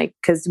mean? Like,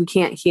 because we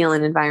can't heal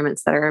in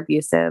environments that are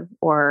abusive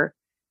or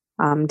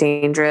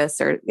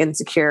dangerous or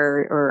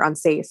insecure or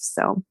unsafe.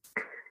 So,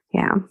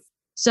 yeah.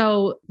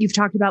 So you've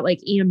talked about like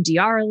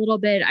EMDR a little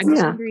bit. I'm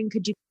just wondering,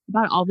 could you talk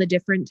about all the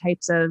different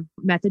types of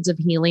methods of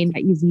healing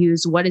that you've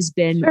used? What has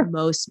been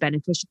most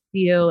beneficial to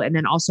you? And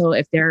then also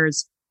if there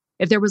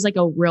was like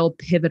a real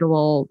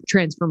pivotal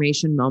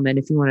transformation moment,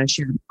 if you want to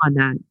share on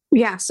that.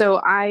 Yeah. So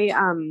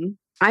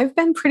I've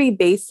been pretty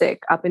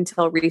basic up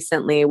until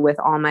recently with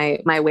all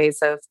my ways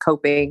of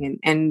coping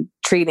and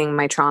treating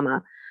my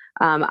trauma.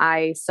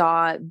 I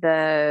saw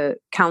the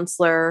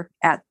counselor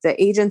at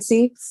the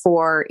agency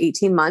for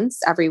 18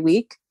 months every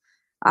week.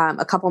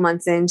 A couple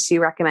months in, she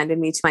recommended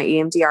me to my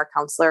EMDR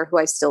counselor, who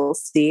I still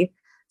see.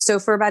 So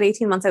for about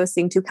 18 months, I was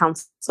seeing 2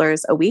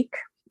 counselors a week.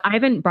 I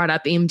haven't brought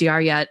up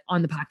EMDR yet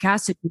on the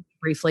podcast. If you can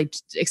briefly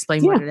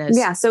explain what it is.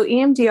 Yeah. So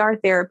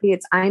EMDR therapy,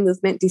 it's eye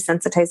movement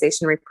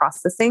desensitization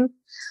reprocessing.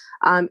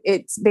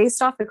 It's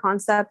based off the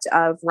concept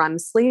of REM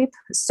sleep.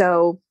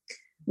 So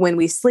when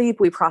we sleep,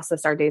 we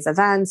process our day's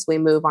events, we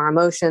move our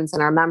emotions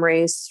and our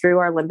memories through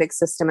our limbic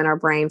system in our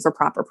brain for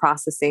proper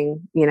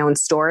processing, and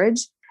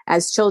storage.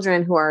 As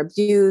children who are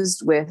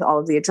abused with all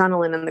of the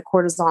adrenaline and the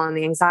cortisol and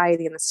the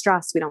anxiety and the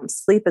stress, we don't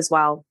sleep as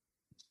well.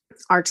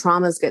 Our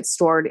traumas get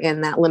stored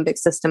in that limbic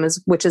system,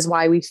 which is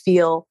why we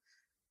feel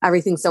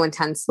everything so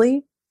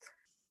intensely.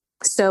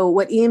 So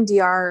what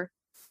EMDR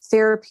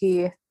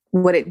therapy,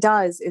 what it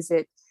does is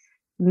it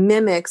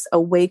mimics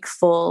a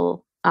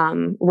wakeful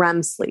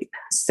REM sleep.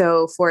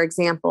 So for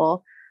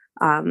example,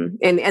 and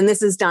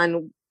this is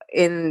done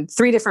in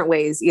 3 different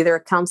ways. Either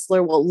a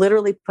counselor will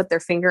literally put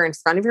their finger in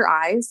front of your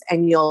eyes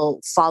and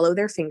you'll follow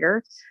their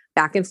finger,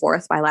 back and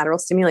forth, bilateral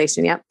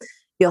stimulation. Yep.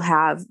 You'll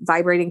have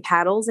vibrating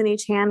paddles in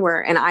each hand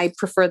and I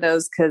prefer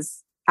those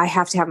because I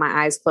have to have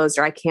my eyes closed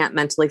or I can't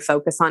mentally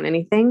focus on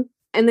anything.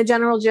 And the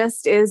general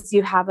gist is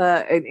you have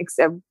an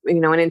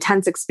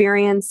intense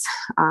experience.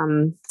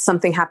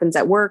 Something happens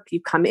at work.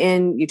 You come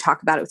in, you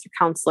talk about it with your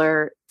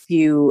counselor.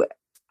 You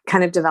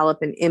kind of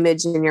develop an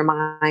image in your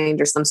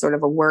mind or some sort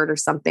of a word or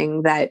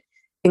something that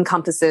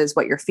encompasses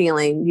what you're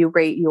feeling. You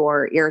rate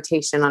your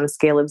irritation on a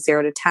scale of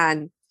 0 to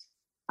 10.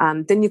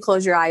 Then you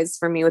close your eyes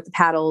for me with the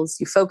paddles.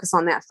 You focus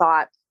on that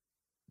thought.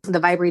 The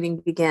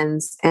vibrating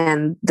begins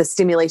and the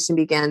stimulation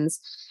begins.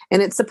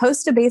 And it's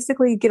supposed to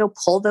basically,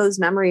 pull those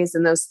memories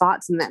and those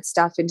thoughts and that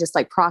stuff and just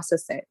like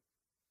process it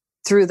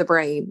through the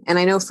brain. And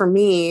I know for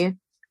me,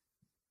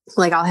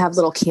 like I'll have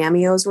little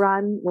cameos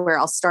run where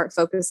I'll start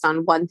focused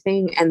on one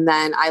thing. And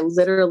then I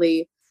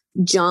literally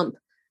jump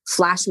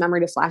flash memory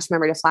to flash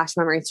memory to flash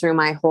memory through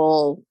my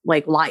whole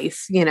like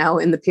life,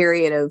 in the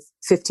period of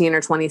 15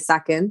 or 20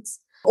 seconds.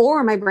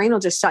 Or my brain will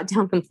just shut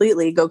down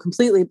completely, go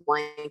completely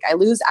blank. I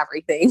lose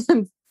everything.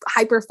 I'm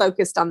hyper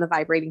focused on the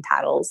vibrating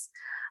paddles.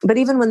 But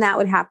even when that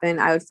would happen,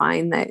 I would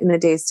find that in the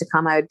days to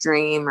come, I would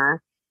dream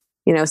or,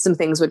 some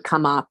things would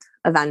come up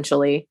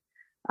eventually.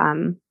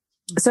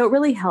 So it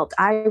really helped.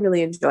 I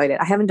really enjoyed it.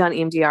 I haven't done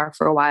EMDR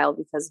for a while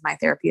because my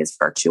therapy is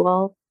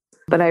virtual,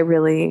 but I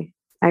really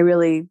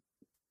am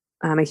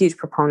a huge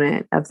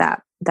proponent of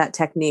that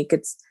technique.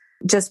 It's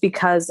just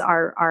because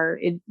our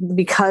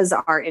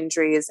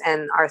injuries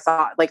and our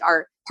thought, like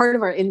part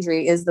of our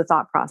injury is the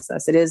thought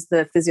process. It is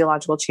the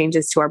physiological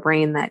changes to our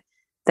brain that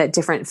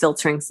different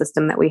filtering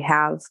system that we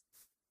have,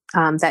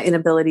 that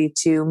inability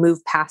to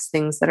move past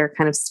things that are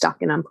kind of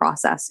stuck and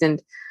unprocessed.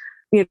 And,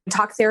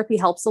 talk therapy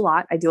helps a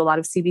lot. I do a lot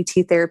of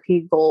CBT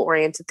therapy,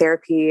 goal-oriented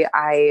therapy.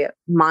 I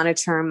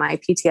monitor my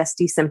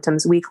PTSD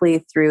symptoms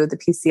weekly through the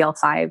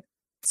PCL5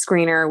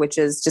 screener, which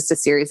is just a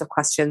series of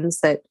questions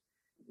that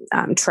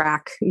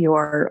track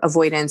your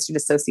avoidance, your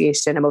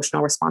dissociation,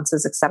 emotional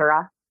responses,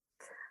 etc.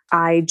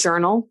 I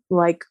journal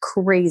like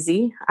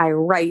crazy. I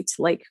write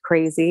like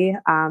crazy.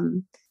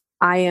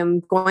 I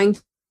am going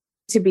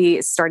to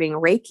be starting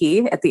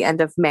Reiki at the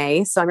end of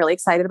May. So I'm really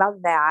excited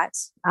about that.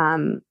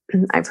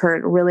 I've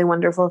heard really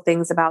wonderful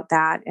things about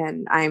that.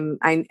 And I'm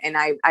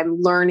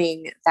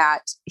learning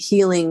that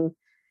healing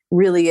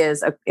really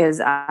is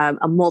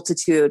a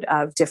multitude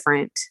of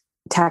different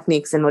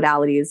techniques and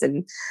modalities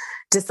and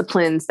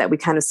disciplines that we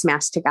kind of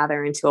smash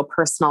together into a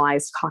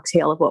personalized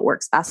cocktail of what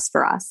works best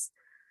for us.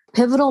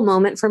 Pivotal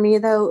moment for me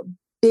though,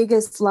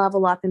 biggest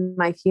level up in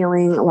my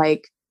healing,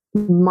 like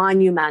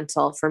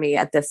monumental for me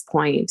at this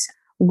point,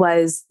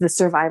 was the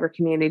survivor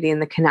community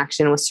and the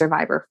connection with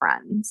survivor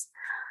friends.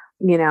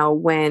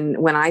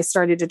 When I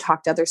started to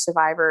talk to other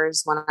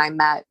survivors, when I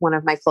met one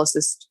of my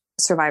closest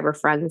survivor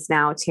friends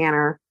now,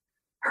 Tanner,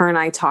 her and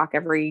I talk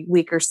every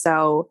week or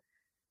so,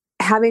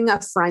 having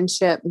a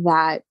friendship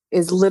that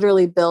is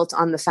literally built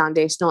on the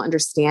foundational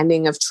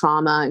understanding of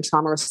trauma and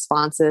trauma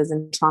responses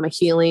and trauma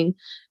healing,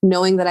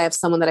 knowing that I have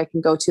someone that I can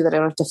go to that I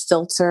don't have to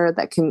filter,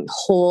 that can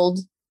hold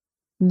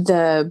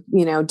the,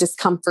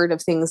 discomfort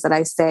of things that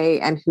I say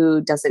and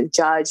who doesn't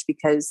judge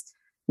because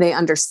they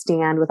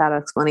understand without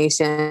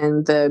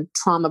explanation the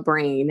trauma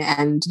brain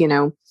and,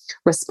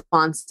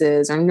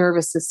 responses or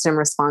nervous system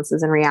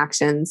responses and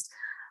reactions.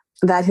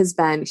 That has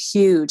been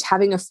huge.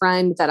 Having a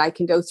friend that I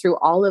can go through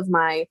all of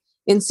my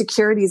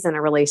insecurities in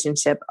a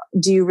relationship.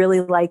 Do you really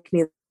like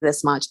me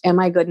this much? Am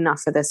I good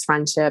enough for this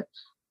friendship?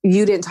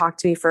 You didn't talk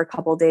to me for a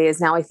couple of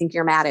days. Now I think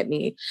you're mad at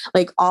me.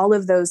 Like all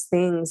of those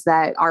things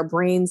that our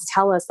brains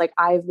tell us, like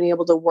I've been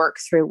able to work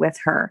through with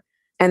her.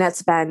 And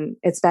it's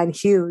been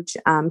huge.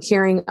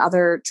 Hearing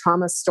other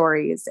trauma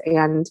stories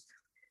and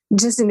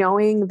just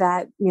knowing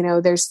that,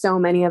 there's so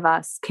many of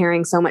us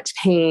carrying so much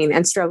pain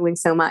and struggling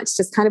so much,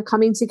 just kind of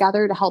coming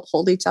together to help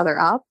hold each other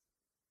up.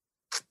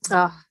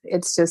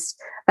 It's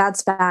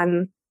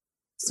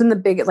been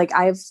the big, like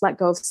I've let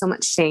go of so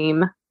much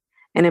shame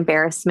and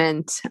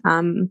embarrassment.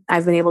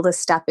 I've been able to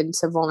step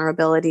into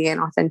vulnerability and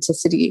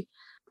authenticity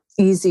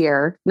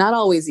easier, not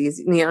always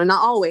easy, not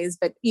always,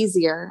 but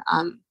easier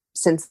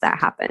since that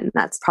happened.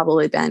 That's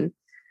probably been,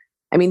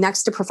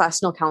 next to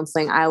professional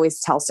counseling, I always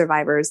tell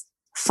survivors,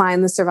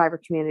 find the survivor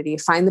community,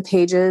 find the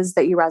pages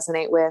that you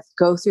resonate with,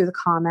 go through the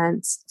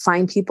comments,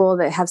 find people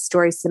that have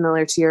stories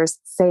similar to yours,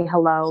 say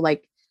hello,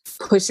 like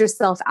push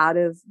yourself out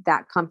of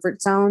that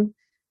comfort zone.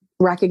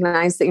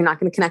 Recognize that you're not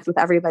going to connect with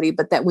everybody,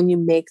 but that when you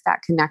make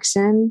that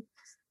connection,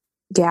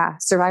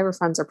 survivor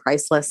friends are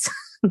priceless.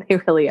 They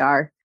really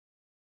are.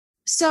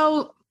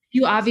 So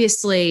you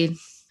obviously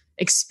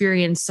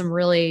experienced some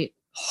really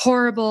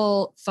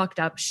horrible, fucked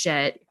up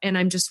shit. And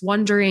I'm just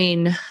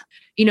wondering,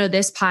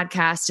 this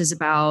podcast is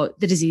about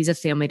the disease of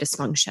family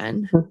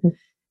dysfunction. Mm-hmm.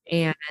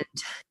 And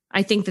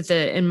I think that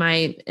in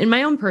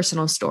my own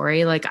personal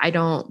story, like I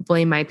don't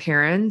blame my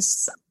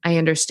parents. I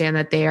understand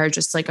that they are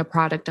just like a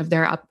product of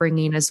their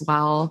upbringing as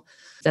well,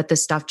 that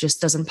this stuff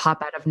just doesn't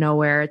pop out of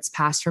nowhere. It's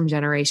passed from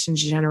generation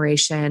to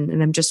generation.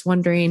 And I'm just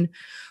wondering,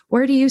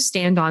 where do you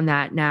stand on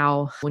that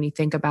now when you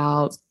think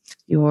about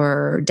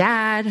your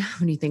dad,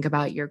 when you think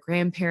about your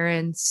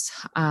grandparents,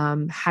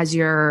 has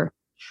your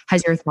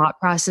thought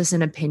process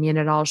and opinion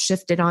at all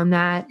shifted on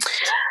that?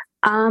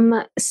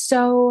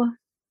 So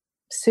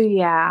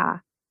yeah.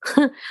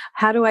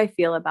 How do I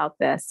feel about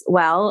this?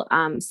 Well,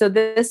 so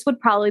this would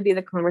probably be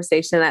the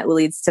conversation that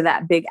leads to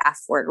that big F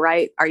word,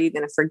 right? Are you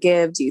going to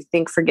forgive? Do you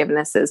think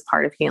forgiveness is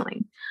part of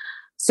healing?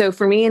 So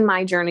for me in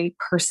my journey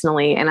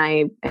personally, and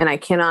I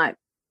cannot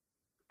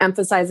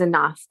emphasize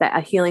enough that a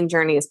healing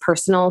journey is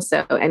personal.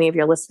 So any of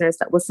your listeners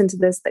that listen to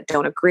this that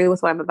don't agree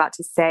with what I'm about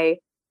to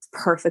say, it's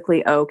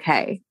perfectly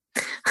okay.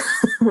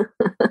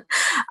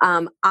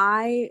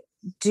 I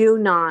do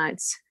not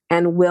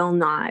and will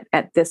not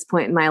at this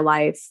point in my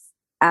life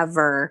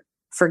ever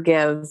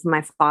forgive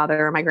my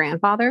father or my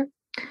grandfather.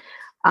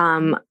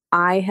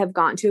 I have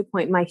gotten to a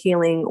point in my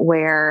healing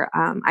where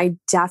I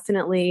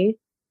definitely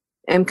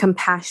am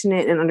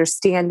compassionate and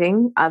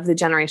understanding of the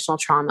generational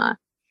trauma.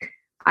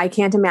 I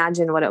can't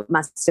imagine what it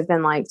must have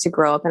been like to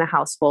grow up in a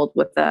household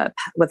with a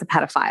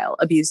pedophile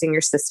abusing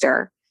your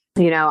sister.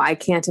 I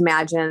can't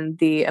imagine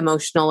the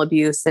emotional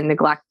abuse and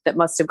neglect that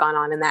must have gone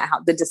on in that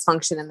house, the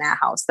dysfunction in that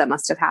house that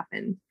must have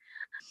happened.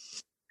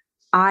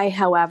 I,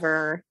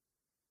 however,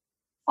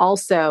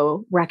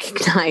 also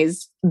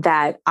recognize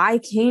that I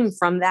came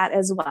from that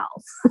as well,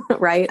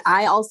 right?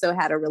 I also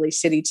had a really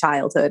shitty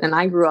childhood and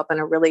I grew up in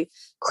a really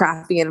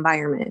crappy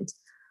environment.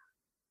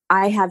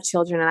 I have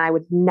children and I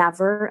would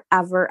never,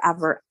 ever,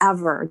 ever,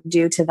 ever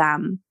do to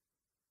them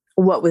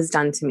what was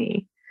done to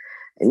me.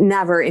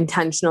 Never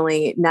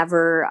intentionally,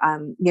 never,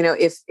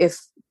 if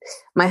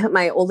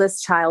my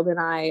oldest child and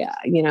I,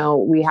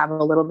 we have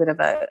a little bit of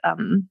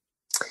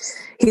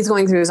he's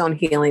going through his own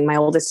healing. My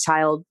oldest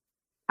child,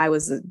 I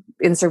was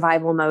in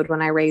survival mode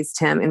when I raised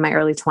him in my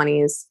early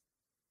 20s.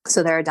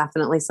 So there are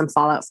definitely some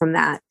fallout from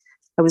that.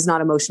 I was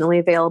not emotionally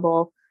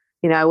available.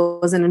 I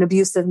wasn't an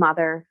abusive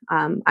mother.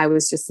 I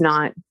was just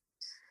not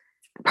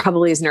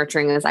probably as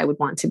nurturing as I would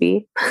want to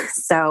be.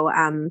 So,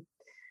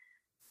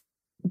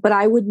 but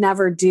I would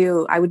never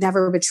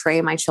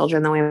betray my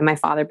children the way my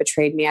father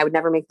betrayed me. I would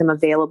never make them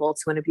available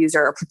to an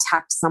abuser or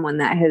protect someone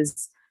that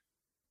has,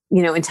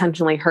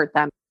 intentionally hurt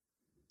them.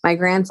 My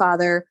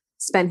grandfather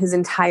spent his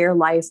entire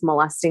life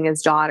molesting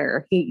his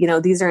daughter.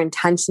 These are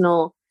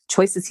intentional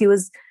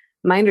choices.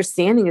 My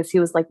understanding is he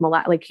was like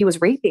he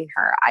was raping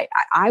her.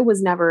 I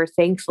was never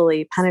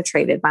thankfully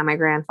penetrated by my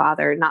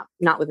grandfather,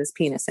 not with his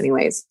penis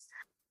anyways.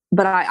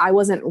 But I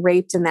wasn't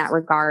raped in that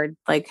regard,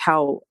 like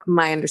how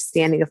my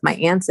understanding of my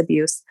aunt's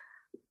abuse.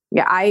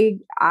 Yeah,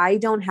 I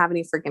don't have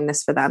any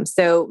forgiveness for them.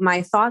 So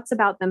my thoughts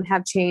about them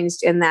have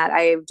changed in that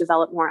I've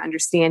developed more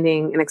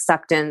understanding and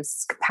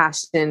acceptance,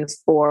 compassion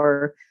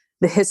for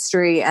the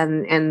history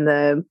and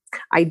the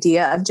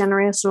idea of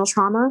generational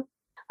trauma.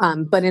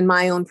 But in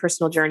my own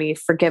personal journey,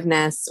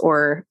 forgiveness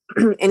or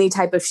any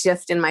type of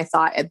shift in my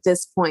thought at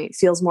this point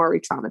feels more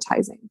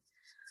re-traumatizing.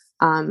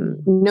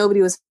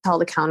 Nobody was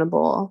held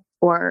accountable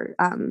or,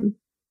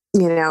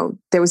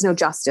 there was no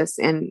justice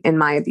in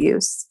my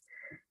abuse.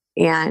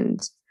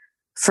 And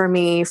for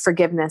me,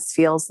 forgiveness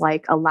feels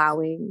like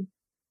allowing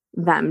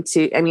them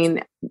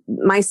to,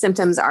 my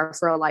symptoms are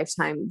for a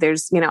lifetime.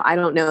 I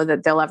don't know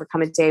that there'll ever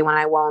come a day when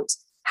I won't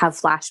have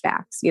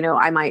flashbacks.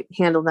 I might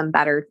handle them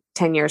better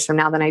 10 years from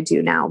now than I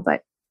do now,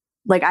 but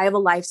like I have a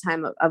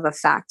lifetime of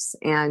effects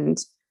and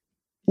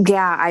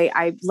yeah,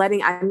 I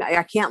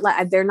can't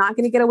they're not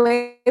going to get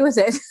away with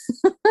it.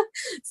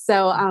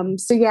 So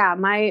yeah,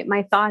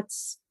 my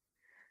thoughts,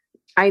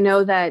 I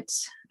know that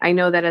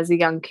as a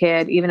young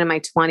kid, even in my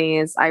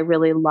 20s, I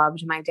really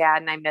loved my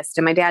dad and I missed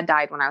him. My dad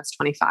died when I was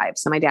 25.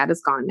 So my dad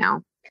is gone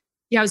now.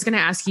 Yeah, I was going to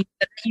ask you,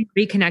 you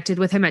reconnected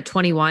with him at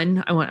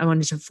 21. I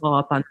wanted to follow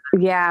up on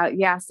that.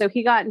 Yeah. So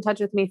he got in touch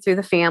with me through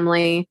the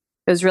family.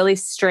 It was really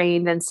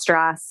strained and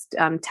stressed,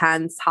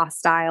 tense,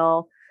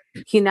 hostile.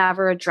 He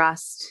never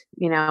addressed,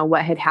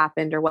 what had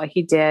happened or what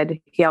he did.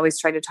 He always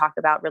tried to talk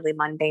about really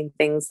mundane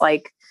things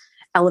like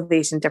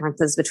elevation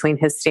differences between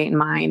his state and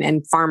mine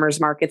and farmers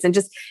markets and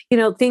just,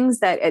 things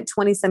that at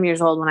 20 some years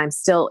old when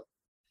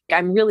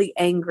I'm really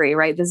angry,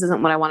 right? This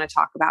isn't what I want to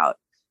talk about.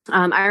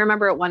 I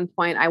remember at one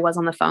point I was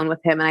on the phone with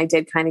him and I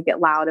did kind of get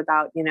loud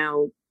about,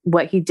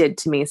 what he did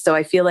to me. So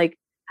I feel like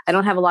I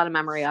don't have a lot of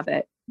memory of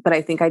it, but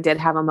I think I did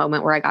have a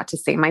moment where I got to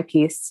say my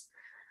piece.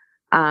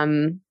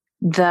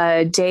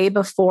 The day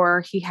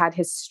before he had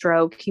his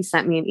stroke, he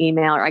sent me an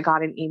email, or I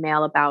got an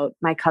email about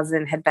my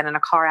cousin had been in a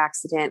car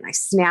accident. I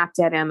snapped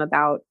at him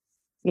about,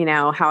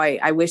 how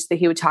I wish that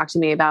he would talk to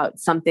me about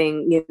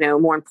something,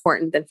 more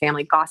important than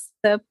family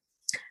gossip.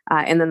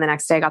 And then the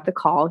next day I got the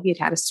call, he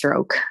had a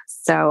stroke.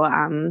 So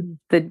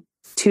the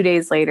 2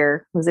 days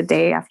later was a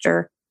day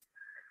after.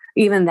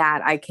 Even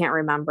that, I can't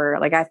remember.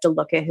 Like I have to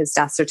look at his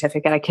death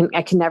certificate.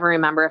 I can never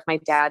remember if my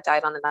dad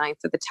died on the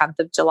 9th or the 10th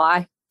of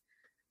July.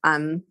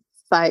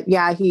 But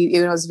yeah,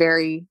 it was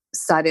very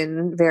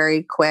sudden,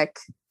 very quick.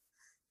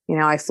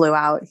 I flew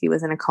out. He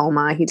was in a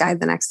coma. He died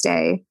the next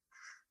day.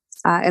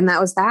 And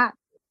that was that.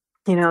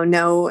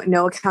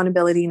 no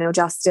accountability, no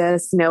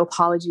justice, no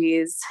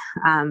apologies.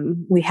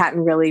 We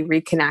hadn't really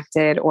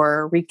reconnected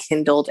or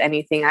rekindled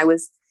anything. I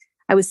was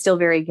still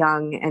very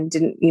young and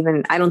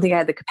I don't think I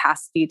had the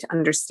capacity to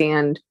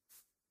understand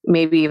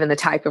maybe even the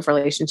type of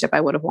relationship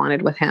I would have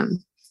wanted with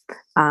him.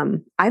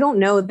 I don't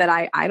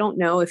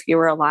know if you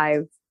were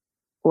alive,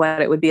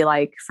 what it would be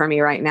like for me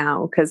right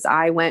now. Cause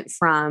I went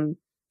from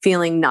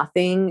feeling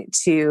nothing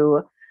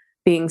to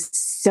being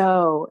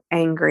so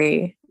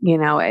angry,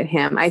 at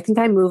him. I think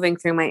I'm moving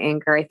through my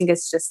anger. I think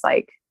it's just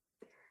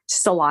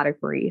a lot of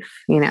grief,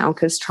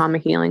 cause trauma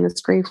healing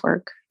is grief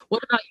work.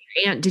 What about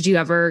your aunt? Did you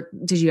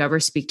ever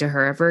speak to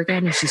her ever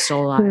again? Is she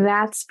still alive?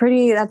 That's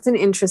an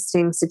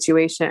interesting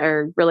situation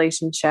or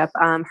relationship.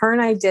 Her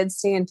and I did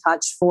stay in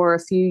touch for a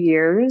few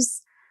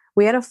years.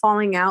 We had a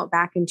falling out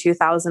back in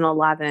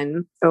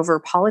 2011 over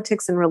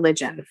politics and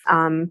religion.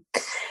 And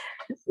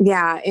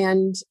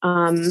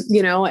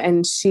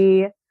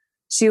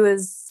she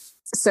was,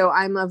 so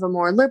I'm of a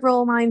more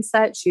liberal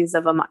mindset. She's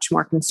of a much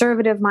more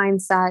conservative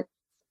mindset.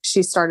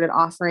 She started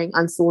offering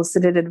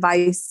unsolicited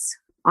advice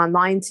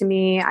online to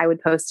me. I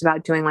would post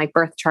about doing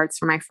birth charts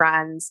for my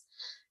friends,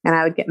 and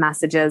I would get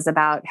messages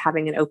about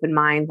having an open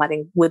mind,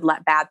 would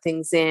let bad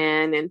things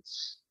in, and,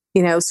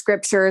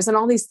 scriptures and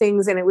all these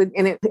things. And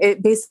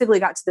it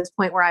basically got to this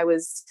point where I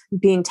was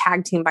being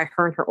tag teamed by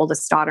her and her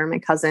oldest daughter, my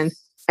cousin.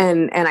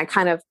 And I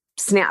kind of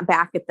snapped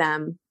back at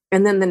them.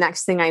 And then the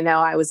next thing I know,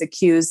 I was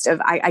accused of,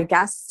 I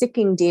guess,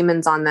 sticking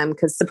demons on them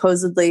because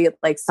supposedly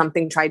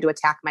something tried to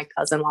attack my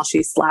cousin while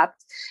she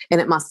slept. And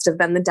it must have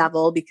been the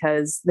devil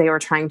because they were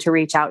trying to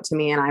reach out to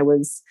me and I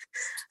was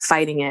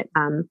fighting it.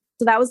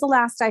 So that was the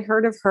last I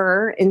heard of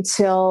her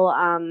until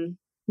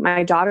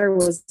my daughter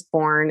was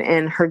born,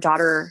 and her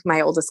daughter,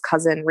 my oldest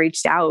cousin,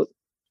 reached out.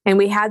 And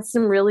we had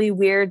some really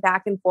weird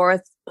back and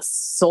forth,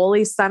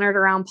 solely centered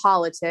around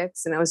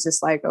politics. And it was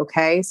just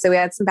okay. So we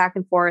had some back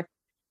and forth.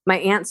 My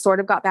aunt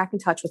sort of got back in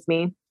touch with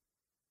me.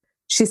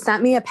 She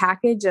sent me a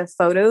package of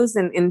photos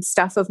and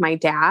stuff of my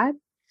dad,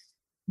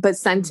 but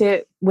sent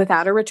it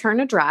without a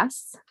return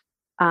address,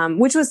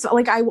 which was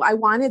I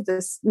wanted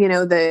this,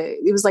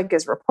 it was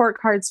his report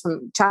cards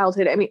from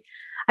childhood. I mean,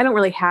 I don't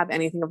really have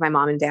anything of my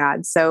mom and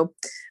dad. So,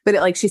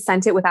 but she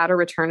sent it without a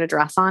return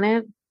address on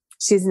it.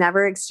 She's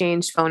never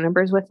exchanged phone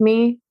numbers with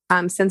me.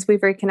 Since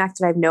we've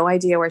reconnected, I have no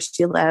idea where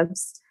she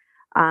lives.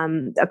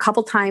 A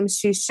couple times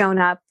she's shown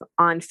up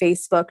on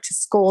Facebook to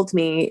scold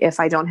me if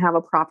I don't have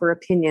a proper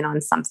opinion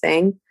on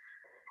something.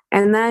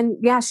 And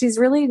then, she's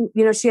really,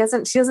 she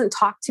doesn't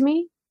talk to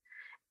me.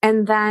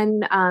 And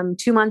then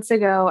 2 months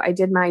ago, I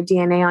did my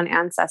DNA on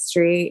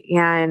Ancestry.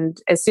 And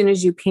as soon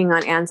as you ping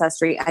on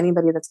Ancestry,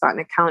 anybody that's got an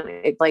account,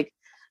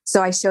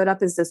 so I showed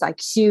up as this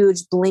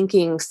huge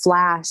blinking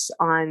flash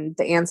on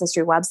the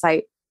Ancestry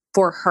website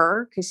for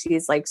her, because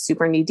she's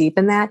super knee deep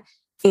in that.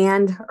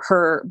 And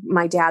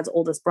my dad's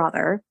oldest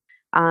brother.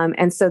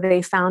 And so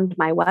they found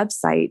my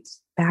website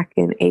back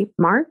in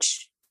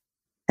March,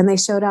 and they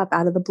showed up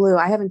out of the blue.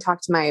 I haven't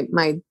talked to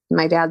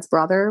my dad's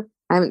brother.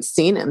 I haven't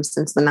seen him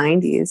since the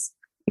 90s.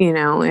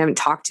 I haven't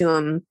talked to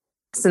him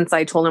since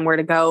I told him where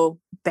to go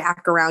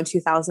back around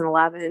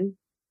 2011.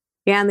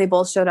 Yeah. And they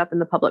both showed up in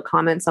the public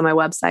comments on my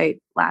website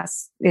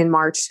in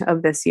March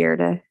of this year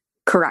to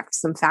correct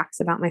some facts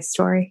about my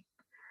story.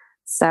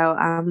 So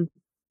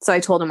I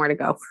told him where to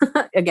go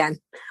again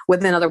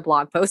with another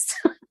blog post.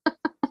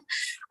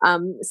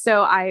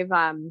 So I've,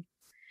 I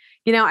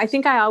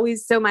think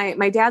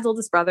my dad's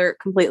oldest brother,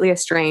 completely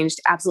estranged,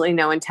 absolutely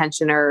no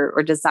intention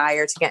or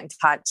desire to get in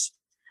touch.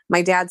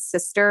 My dad's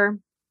sister,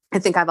 I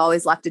think I've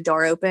always left a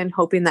door open,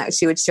 hoping that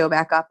she would show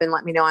back up and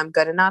let me know I'm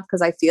good enough.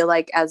 Cause I feel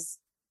as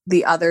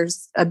the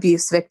other's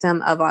abuse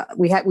victim of,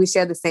 we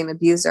share the same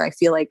abuser.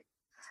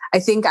 I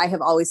think I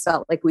have always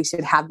felt we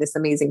should have this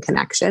amazing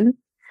connection.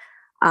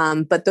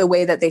 But the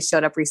way that they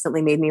showed up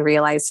recently made me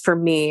realize, for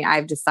me,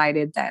 I've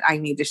decided that I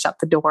need to shut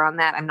the door on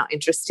that. I'm not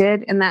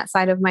interested in that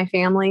side of my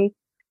family.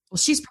 Well,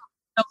 she's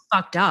so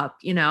fucked up,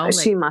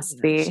 She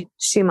must be.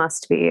 She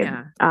must be.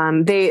 Yeah.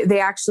 They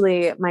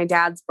actually, my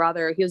dad's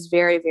brother, he was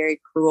very, very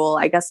cruel.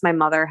 I guess my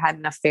mother had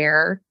an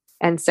affair.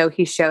 And so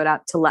he showed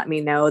up to let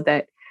me know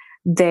that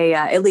they,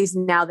 at least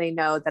now they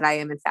know that I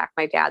am in fact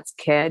my dad's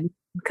kid,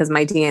 because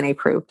my DNA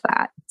proved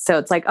that. So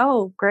it's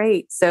oh,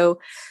 great. So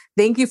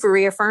thank you for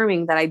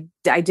reaffirming that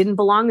I didn't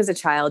belong as a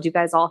child. You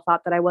guys all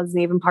thought that I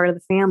wasn't even part of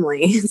the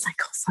family. It's oh,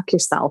 fuck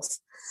yourself.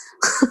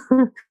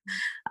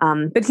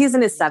 But he's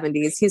in his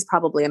 70s. He's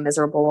probably a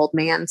miserable old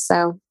man.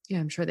 So yeah,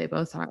 I'm sure they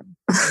both are.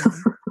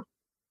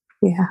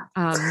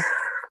 Yeah.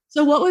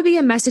 So what would be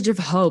a message of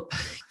hope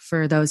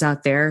for those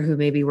out there who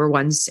maybe were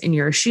once in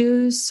your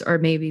shoes, or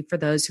maybe for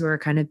those who are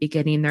kind of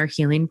beginning their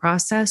healing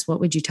process? What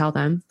would you tell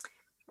them?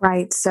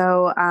 Right.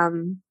 So,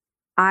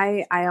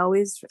 I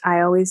always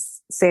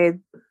say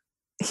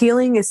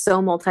healing is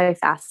so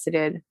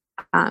multifaceted.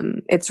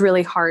 It's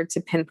really hard to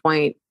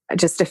pinpoint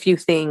just a few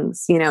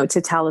things,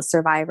 to tell a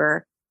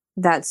survivor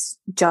that's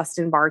just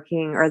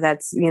embarking, or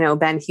that's,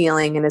 been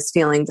healing and is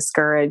feeling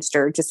discouraged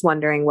or just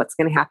wondering what's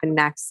going to happen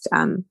next.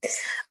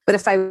 But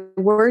if I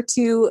were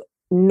to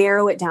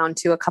narrow it down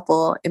to a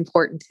couple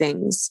important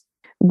things.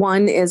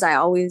 One is I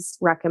always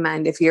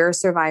recommend if you're a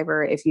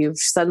survivor, if you've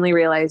suddenly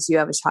realized you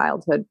have a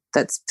childhood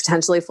that's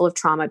potentially full of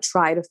trauma,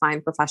 try to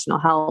find professional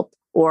help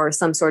or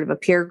some sort of a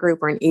peer group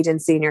or an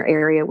agency in your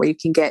area where you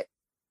can get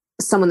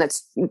someone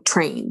that's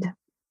trained,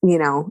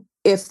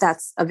 if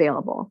that's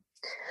available.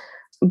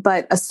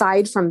 But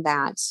aside from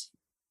that,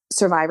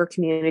 survivor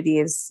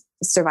communities,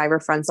 survivor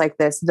friends like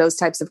this, those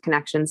types of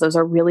connections, those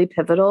are really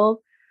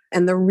pivotal.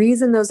 And the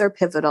reason those are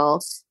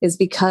pivotal is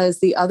because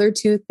the other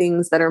two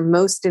things that are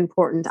most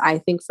important, I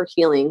think, for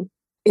healing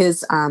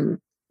is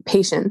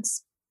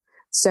patience.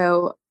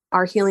 So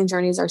our healing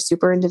journeys are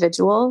super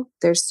individual.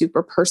 They're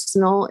super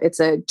personal.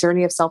 It's a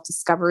journey of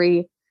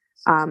self-discovery.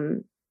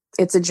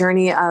 It's a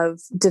journey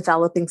of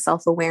developing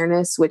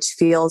self-awareness, which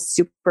feels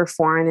super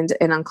foreign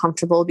and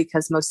uncomfortable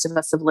because most of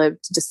us have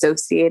lived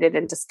dissociated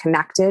and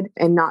disconnected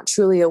and not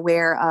truly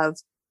aware of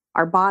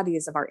our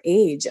bodies, of our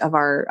age, of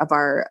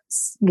our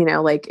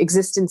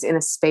existence in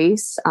a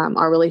space,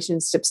 our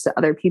relationships to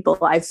other people.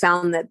 I've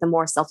found that the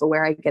more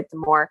self-aware I get, the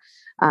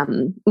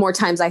more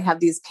times I have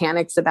these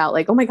panics about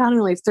like, oh my God, I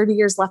only have 30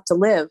 years left to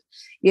live,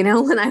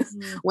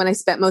 when I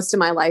spent most of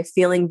my life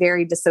feeling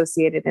very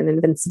dissociated and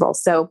invincible.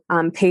 So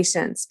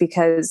patience,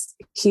 because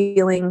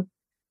healing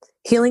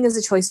is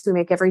a choice we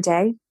make every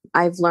day.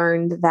 I've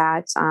learned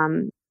that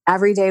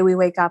every day we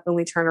wake up and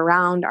we turn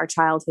around, our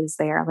childhood is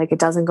there. Like it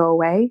doesn't go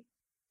away.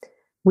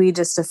 We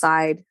just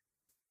decide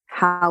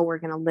how we're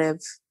going to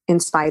live in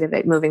spite of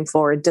it, moving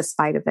forward,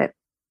 despite of it.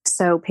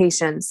 So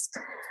patience,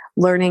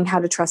 learning how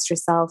to trust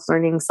yourself,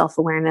 learning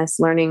self-awareness,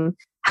 learning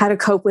how to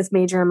cope with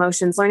major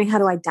emotions, learning how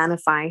to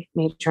identify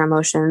major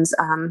emotions,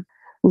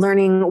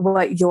 learning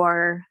what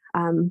your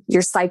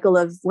cycle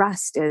of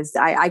rest is.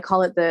 I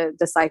call it the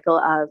cycle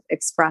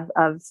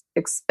of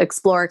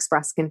explore,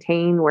 express,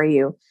 contain, where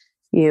you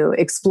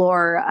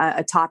explore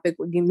a topic.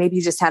 Maybe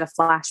you just had a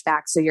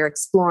flashback. So you're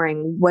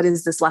exploring, what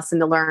is this lesson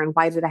to learn?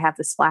 Why did I have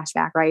this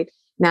flashback, right?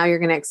 Now you're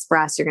going to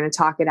express, you're going to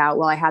talk it out.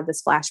 Well, I had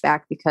this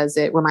flashback because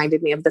it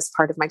reminded me of this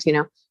part of my,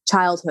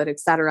 childhood, et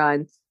cetera.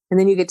 And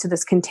then you get to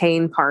this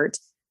contain part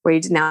where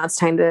now it's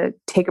time to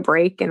take a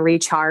break and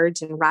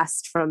recharge and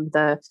rest from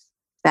that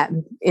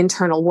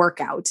internal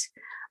workout.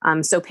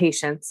 So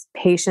patience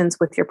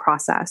with your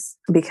process,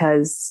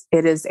 because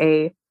it is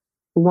a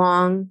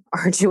long,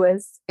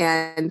 arduous,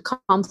 and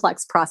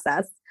complex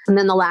process. And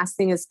then the last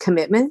thing is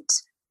commitment.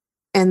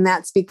 And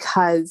that's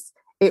because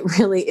it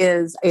really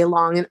is a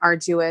long and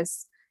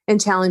arduous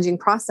and challenging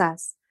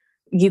process.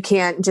 You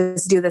can't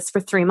just do this for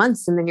 3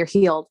 months and then you're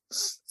healed.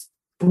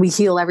 We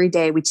heal every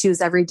day. We choose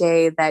every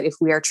day that if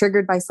we are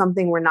triggered by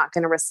something, we're not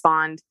going to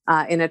respond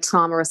in a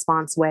trauma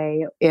response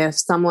way. If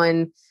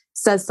someone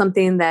says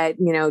something that,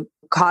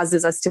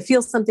 causes us to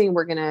feel something,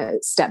 we're going to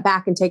step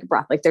back and take a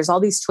breath. Like there's all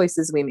these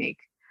choices we make.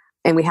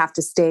 And we have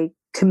to stay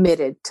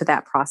committed to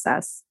that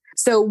process.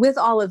 So with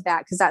all of that,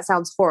 because that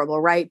sounds horrible,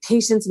 right?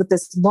 Patience with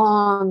this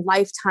long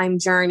lifetime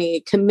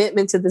journey,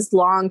 commitment to this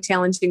long,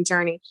 challenging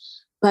journey.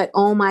 But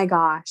oh my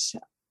gosh,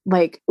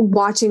 like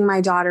watching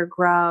my daughter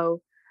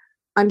grow,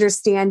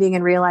 understanding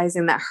and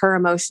realizing that her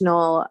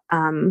emotional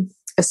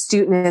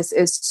astuteness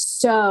is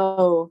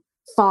so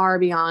far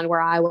beyond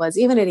where I was,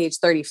 even at age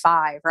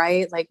 35,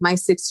 right? Like my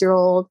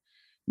 6-year-old,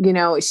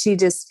 she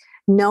just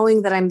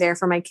knowing that I'm there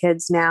for my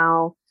kids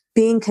now,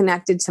 being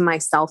connected to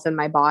myself and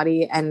my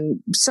body, and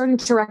starting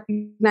to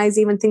recognize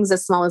even things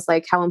as small as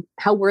like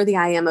how worthy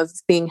I am of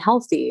being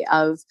healthy,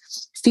 of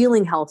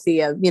feeling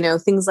healthy, of,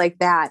 things like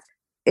that.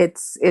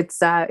 It's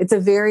a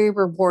very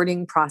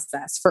rewarding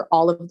process for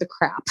all of the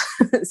crap.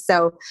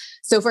 So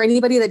for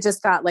anybody that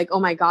just got like, oh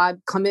my God,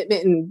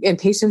 commitment and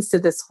patience to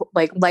this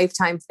like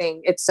lifetime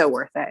thing, it's so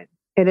worth it.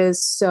 It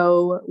is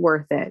so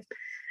worth it.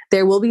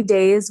 There will be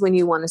days when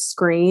you want to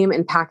scream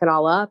and pack it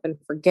all up and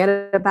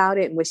forget about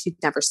it and wish you'd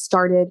never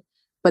started.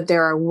 But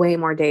there are way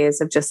more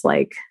days of just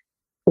like,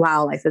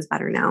 wow, life is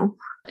better now.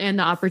 And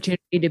the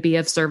opportunity to be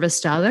of service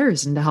to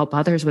others and to help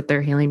others with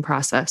their healing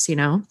process,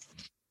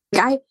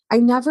 I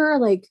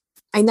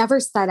never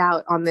set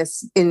out on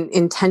this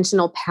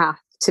intentional path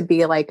to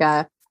be like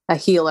a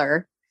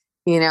healer,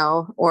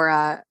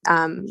 or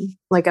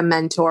like a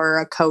mentor or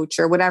a coach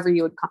or whatever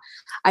you would call.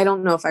 I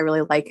don't know if I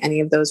really like any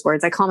of those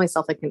words. I call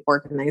myself like an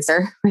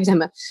organizer, right?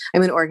 I'm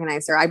an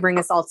organizer. I bring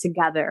us all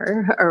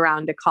together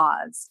around a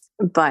cause,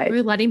 but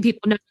we're letting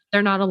people know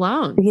they're not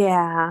alone.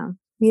 Yeah.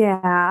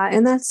 Yeah.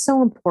 And that's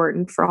so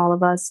important for all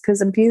of us,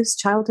 because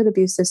childhood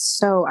abuse is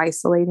so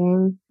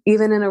isolating,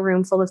 even in a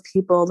room full of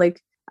people.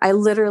 Like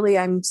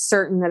I'm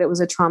certain that it was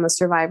a trauma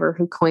survivor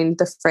who coined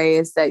the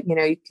phrase that,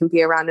 you can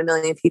be around 1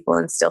 million people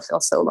and still feel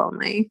so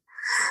lonely.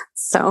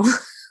 So,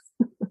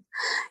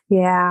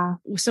 yeah.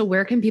 So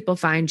where can people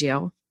find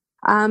you?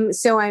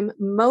 So I'm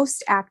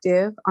most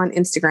active on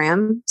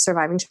Instagram,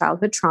 Surviving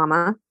Childhood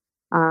Trauma.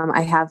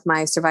 I have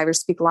my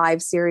Survivors Speak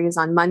Live series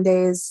on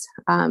Mondays,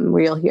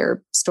 where you'll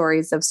hear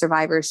stories of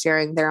survivors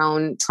sharing their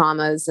own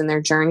traumas and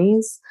their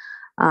journeys.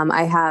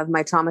 I have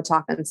my Trauma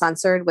Talk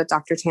Uncensored with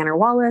Dr. Tanner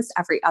Wallace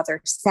every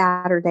other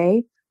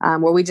Saturday.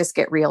 where we just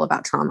get real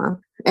about trauma.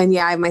 And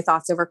yeah, I have my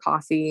thoughts over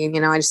coffee,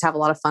 and, I just have a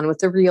lot of fun with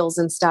the reels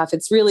and stuff.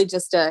 It's really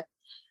just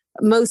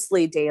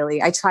mostly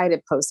daily. I try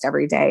to post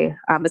every day,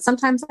 but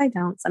sometimes I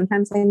don't.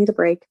 Sometimes I need a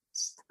break.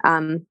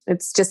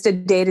 It's just a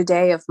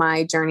day-to-day of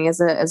my journey as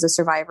a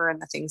survivor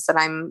and the things that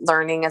I'm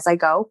learning as I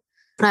go.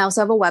 I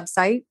also have a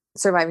website,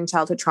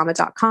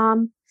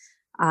 survivingchildhoodtrauma.com.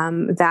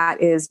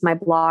 That is my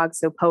blog.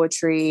 So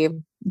poetry,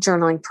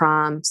 journaling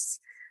prompts.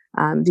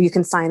 You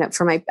can sign up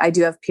for I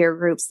do have peer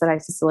groups that I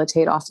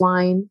facilitate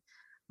offline.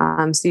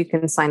 So you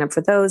can sign up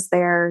for those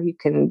there. You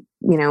can,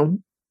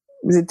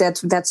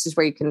 that's just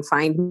where you can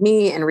find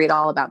me and read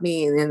all about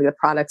me and the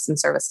products and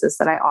services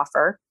that I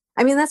offer.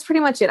 I mean, that's pretty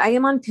much it. I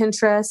am on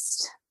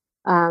Pinterest.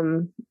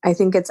 I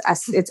think it's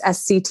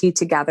SCT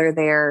together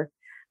there.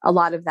 A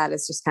lot of that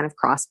is just kind of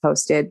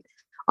cross-posted.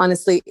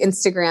 Honestly,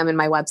 Instagram and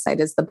my website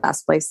is the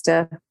best place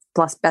to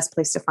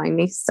find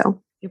me.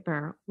 So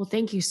super. Well,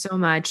 thank you so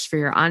much for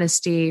your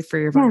honesty, for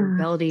your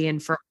vulnerability,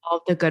 and for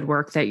all the good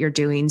work that you're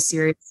doing.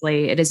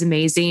 Seriously, it is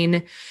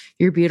amazing.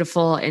 You're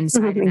beautiful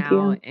inside and out.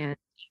 You. And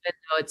even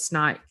though it's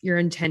not your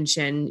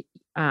intention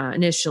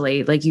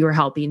initially, like, you are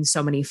helping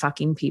so many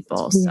fucking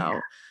people. Yeah. So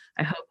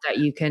I hope that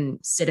you can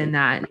sit in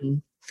that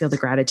and feel the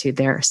gratitude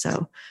there.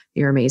 So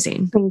you're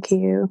amazing. Thank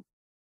you.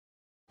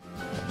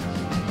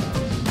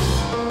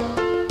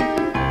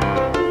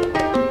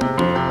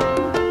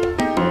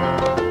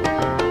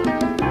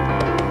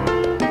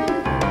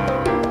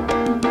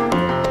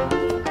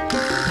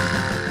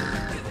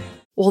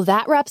 Well,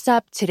 that wraps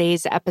up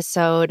today's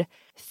episode.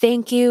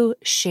 Thank you,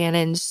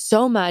 Shannon,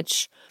 so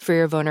much for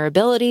your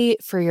vulnerability,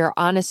 for your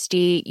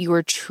honesty. You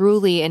are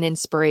truly an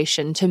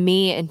inspiration to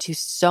me and to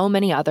so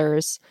many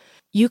others.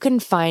 You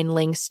can find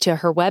links to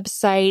her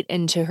website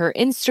and to her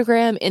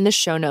Instagram in the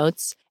show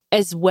notes,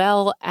 as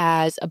well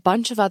as a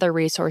bunch of other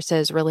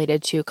resources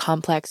related to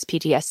complex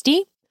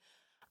PTSD.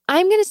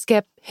 I'm going to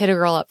skip Hit a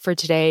Girl Up for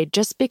today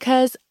just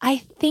because I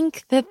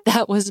think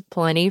that was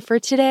plenty for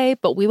today,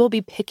 but we will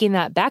be picking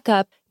that back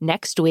up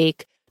next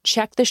week.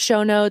 Check the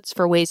show notes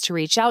for ways to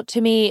reach out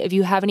to me. If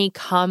you have any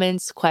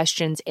comments,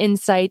 questions,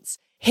 insights,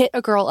 hit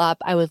a girl up.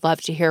 I would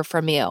love to hear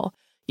from you.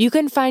 You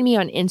can find me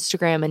on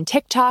Instagram and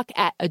TikTok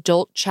at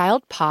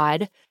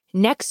AdultChildPod.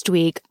 Next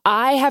week,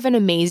 I have an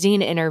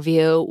amazing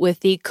interview with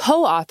the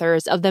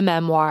co-authors of the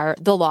memoir,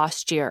 The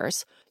Lost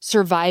Years,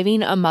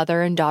 Surviving a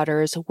Mother and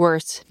Daughter's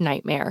Worst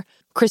Nightmare,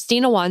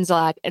 Christina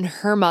Wanzlak and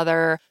her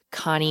mother,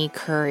 Connie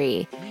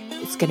Curry.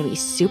 It's going to be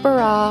super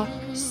raw,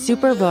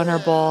 super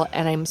vulnerable,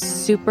 and I'm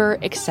super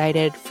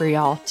excited for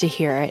y'all to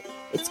hear it.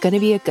 It's going to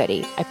be a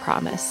goodie, I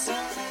promise.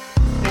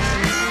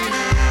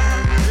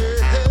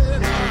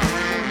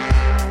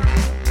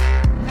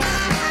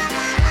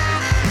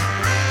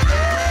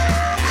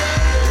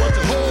 What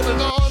you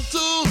holding on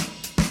to?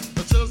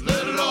 Just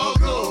let it all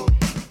go.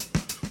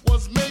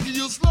 What's making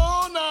you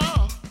slow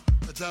now?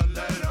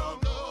 Let